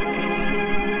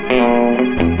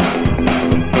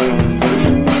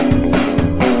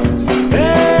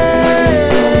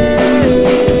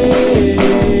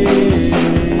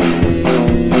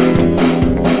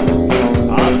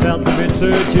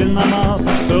 Surge in my mouth,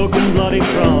 soaking bloody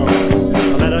from.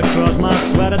 A letter across my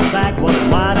sweated back was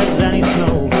white as any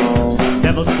snow.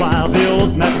 Devil smile, the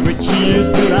old map which she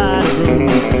used to ride a broom.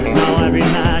 Now every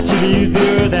night she leaves the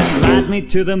earth and rides me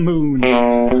to the moon.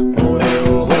 Oh,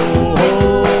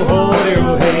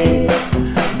 hey.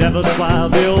 Devil smile,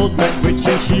 the old map which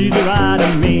and she's a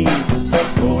riding me.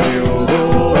 Oh,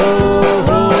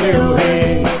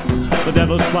 hey. The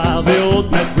devil smile, the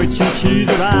old map which and she's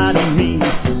a riding me.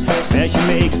 There she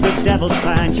makes the devil's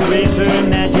sign, she waves her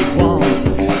magic wand.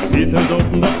 He throws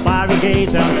open the fiery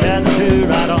gates and tells her to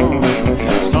ride on.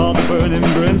 Saw the burning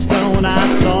brimstone, I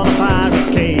saw the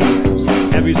fiery cave.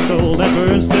 Every soul that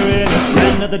burns therein is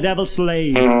friend of the devil's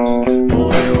slave.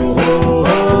 Oh,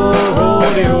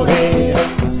 hey.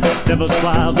 Devil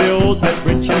smile, the old black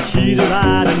witch, and she's a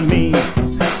riding me.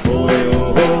 Oh,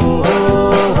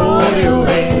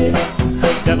 hey.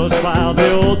 Devil smile,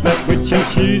 the old black witch, and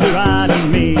she's a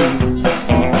riding me.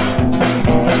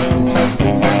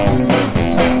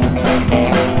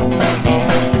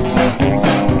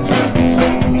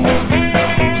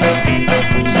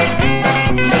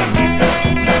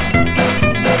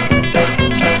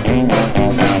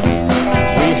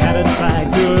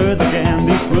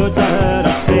 I heard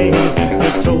her say,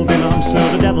 your soul belongs to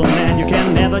the devil, man, you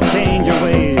can never change your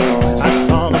ways. I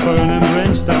saw the burning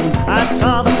brimstone, I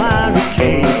saw the fiery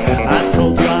cave. I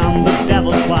told you I'm the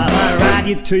devil's while I ride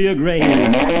you to your grave.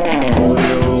 Oh,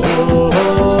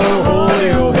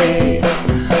 hey.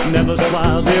 Never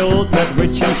swallow the old black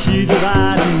witch and she's a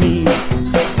riding me.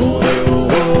 Oh,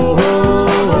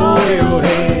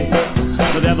 hey.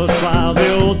 The devil swallow the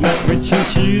old black witch and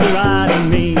she's a riding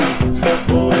me.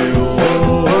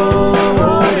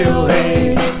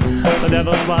 The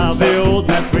devil's wild, the old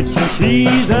black witch, and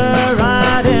she's a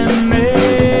riding me.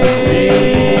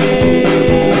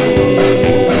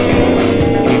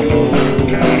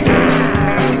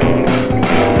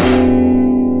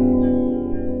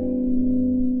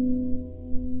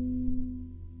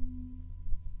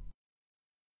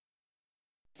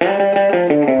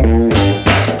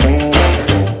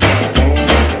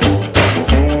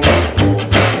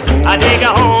 I dig a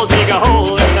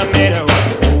hole in the meadow.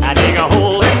 I dig a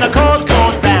hole in the cold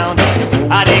ground.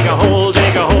 I dig a hole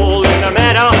in the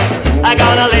meadow. I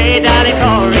gotta lay Dolly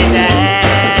Corey down.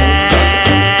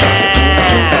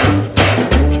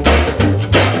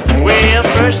 Well,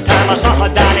 first time I saw her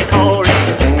Dolly Corey,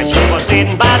 and she was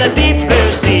sitting by the deep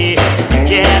blue sea.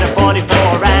 She had a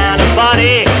 44 round of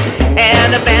body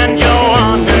and a banjo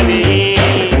on her knee.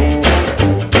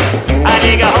 I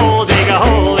dig a hole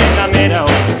in the meadow.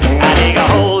 I dig a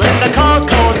hole in the cold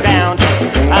ground.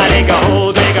 I dig a hole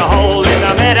in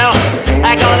the meadow.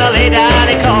 I gonna lay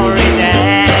Dolly Corey down.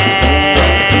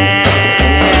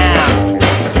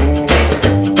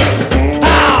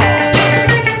 Ow!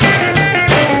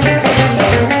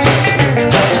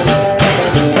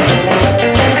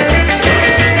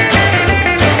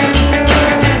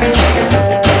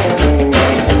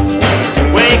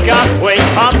 Wake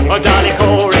up, oh Dolly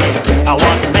Corey.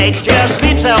 What makes you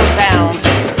sleep so sound?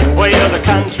 Well, the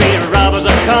country robbers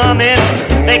are coming.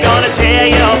 They're gonna tear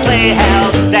your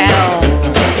playhouse down.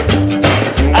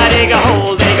 I dig a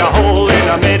hole in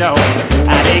the meadow.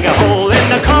 I dig a hole in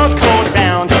the cold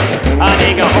ground. I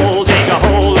dig a hole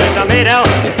in the meadow.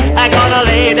 I gonna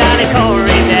lay Dolly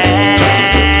Corey down.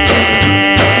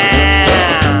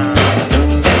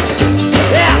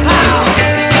 Yeah, pow!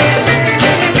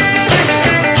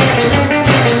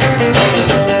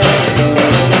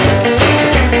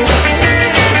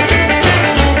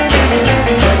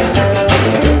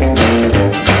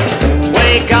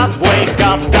 Wake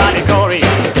up, Dolly Corey.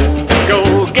 Go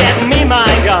get me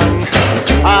my gun.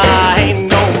 I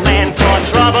ain't no man for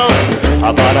trouble,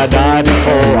 but I die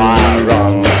before I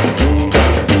run.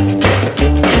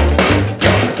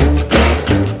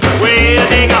 Well,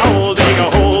 dig a hole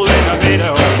in the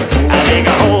meadow. I dig a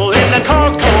hole in the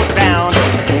cold ground.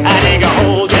 I dig a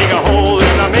hole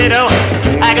in the meadow.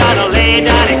 I gotta lay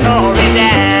Dolly Corey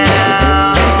down.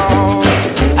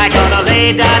 I gotta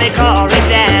lay Dolly Corey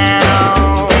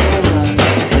down.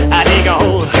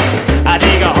 I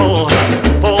dig a hole,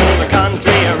 for the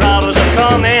country robbers are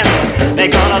coming. They're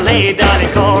gonna lay Dolly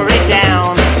Corey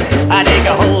down. I dig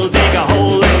a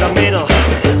hole in the middle.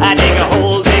 I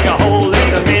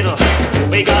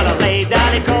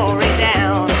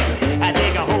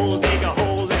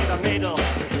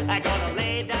I'm gonna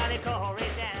lay Dolly Corey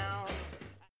down.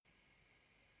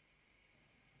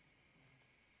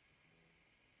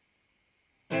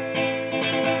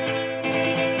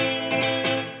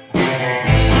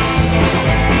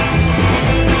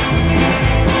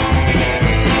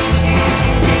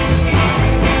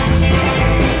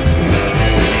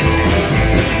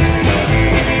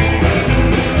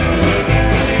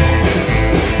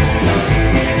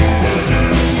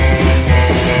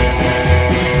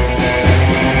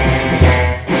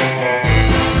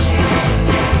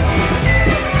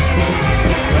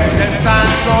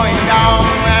 Going down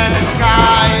when the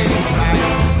sky is bright.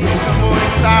 It's the moon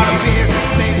and star appear,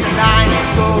 make the night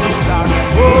go star.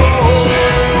 Whoa,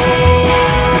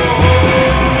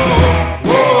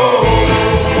 whoa.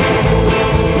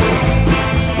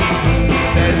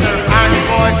 There's a army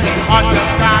boys and hot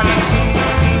girls coming to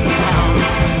town.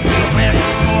 Where's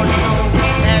the more soul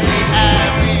and they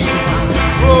having fun?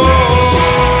 Whoa,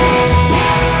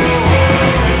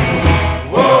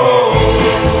 whoa.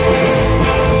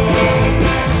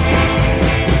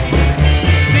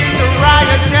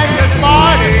 Seniors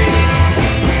party.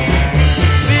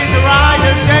 These are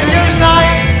Ryan Seniors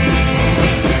night.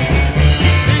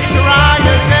 These are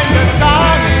Ryan Seniors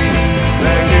coming.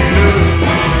 Make it look.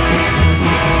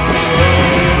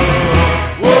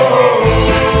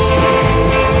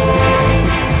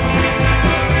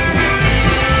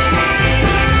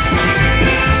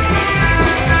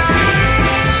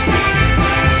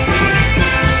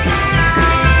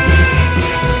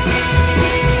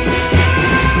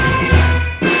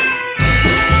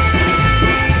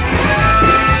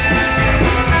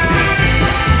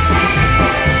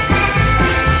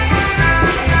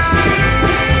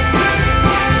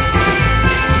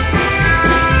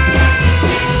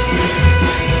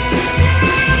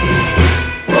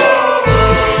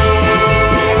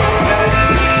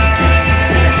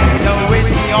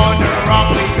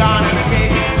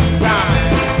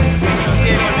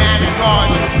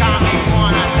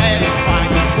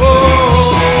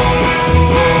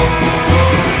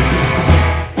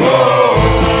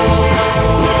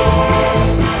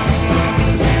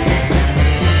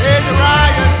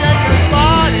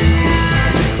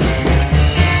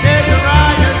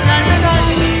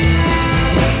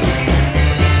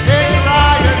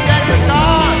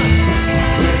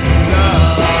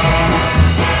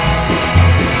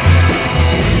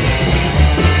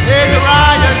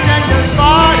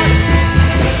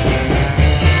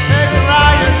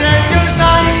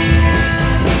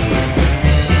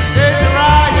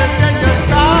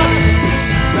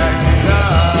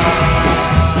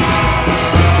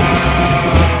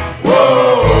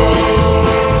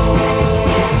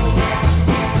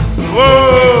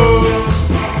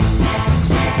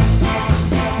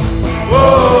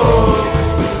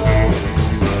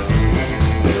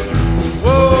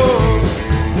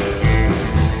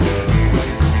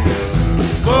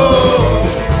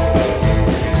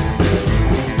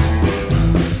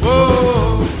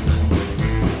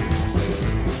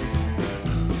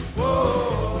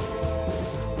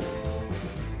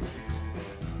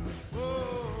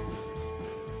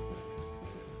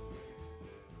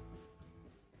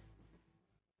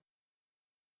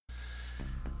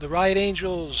 The Riot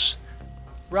Angels,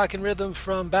 Rock and Rhythm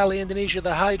from Bali, Indonesia,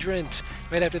 The Hydrant.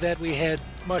 Right after that we had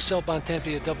Marcel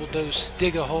Bontempi, a double dose,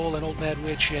 Dig a Hole, and Old Mad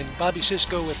Witch, and Bobby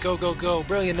Sisko with Go Go Go,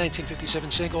 brilliant 1957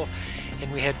 single.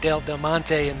 And we had Del Del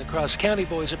Monte and the Cross County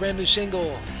Boys, a brand new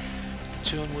single. The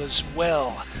tune was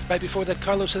Well. Right before that,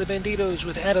 Carlos and the Banditos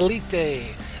with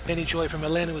Adelite, Benny Joy from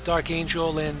Atlanta with Dark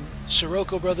Angel, and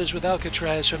Sirocco Brothers with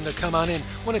Alcatraz from the Come On In.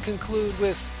 Want to conclude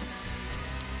with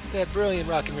that brilliant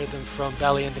rock and rhythm from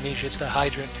Bali, Indonesia. It's The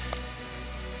Hydrant.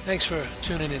 Thanks for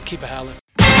tuning in. Keep a howlin'.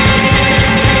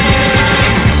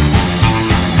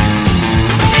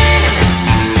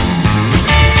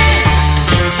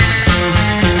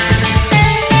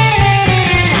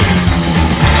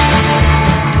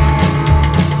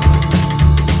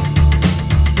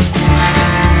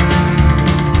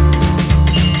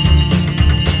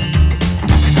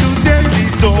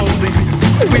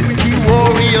 Whiskey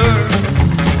warrior,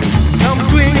 come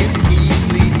swinging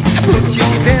easily, put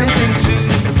your dancing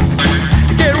shoes,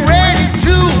 get ready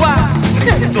to wild,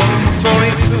 don't be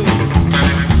sorry too.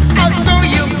 I'll show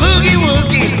you boogie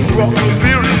woogie,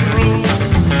 rockabilly blues.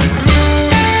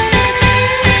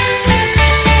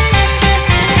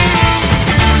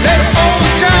 Let's all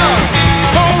shout,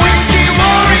 oh whiskey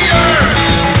warrior,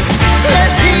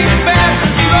 let's hit fast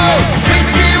and slow,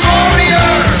 whiskey warrior.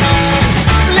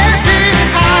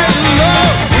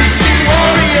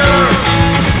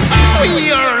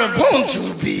 We are born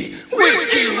to be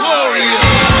whiskey warriors.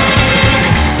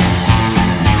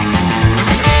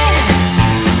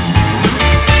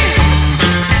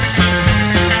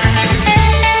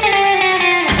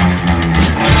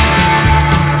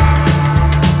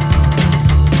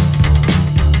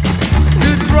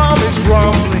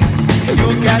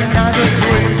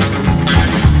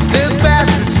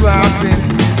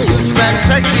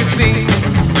 sexy feet.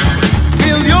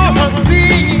 Feel your heart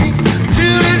singing to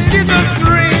this guitar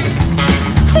string.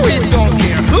 We don't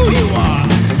care who you are,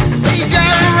 we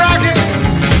gotta rock it.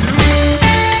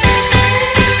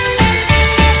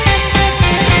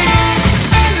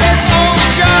 Let's all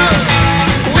shout,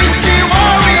 Whiskey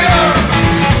Warrior.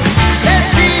 Let's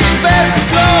beat it fast and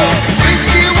slow,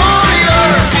 Whiskey Warrior.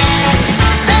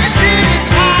 Let's beat it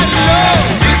high and low,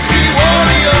 Whiskey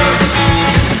Warrior.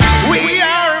 We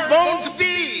are born to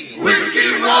be Whiskey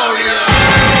Warrior.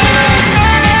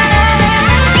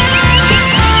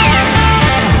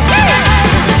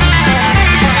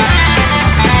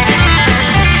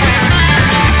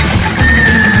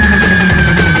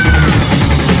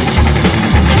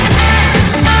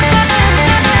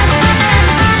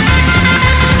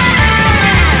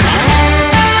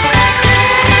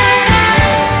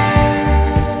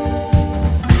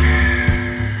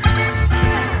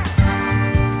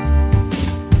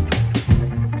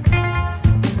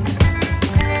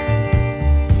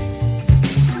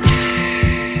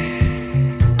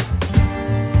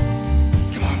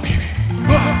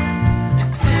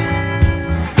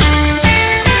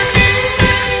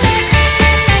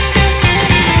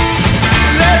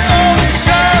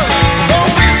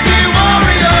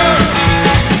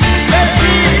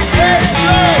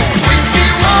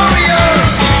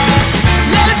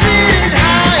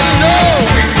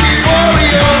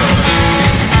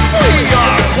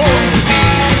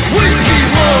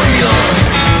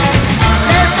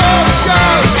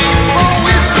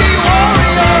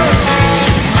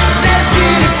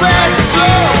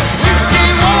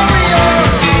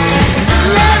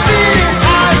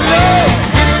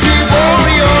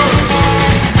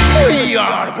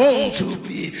 Born to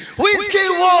be Whiskey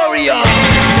Warrior.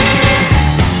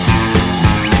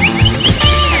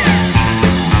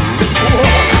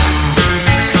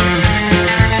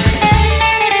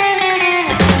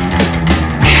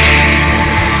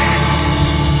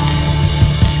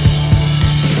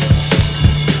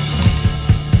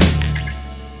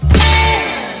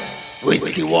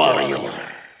 Whiskey Warrior.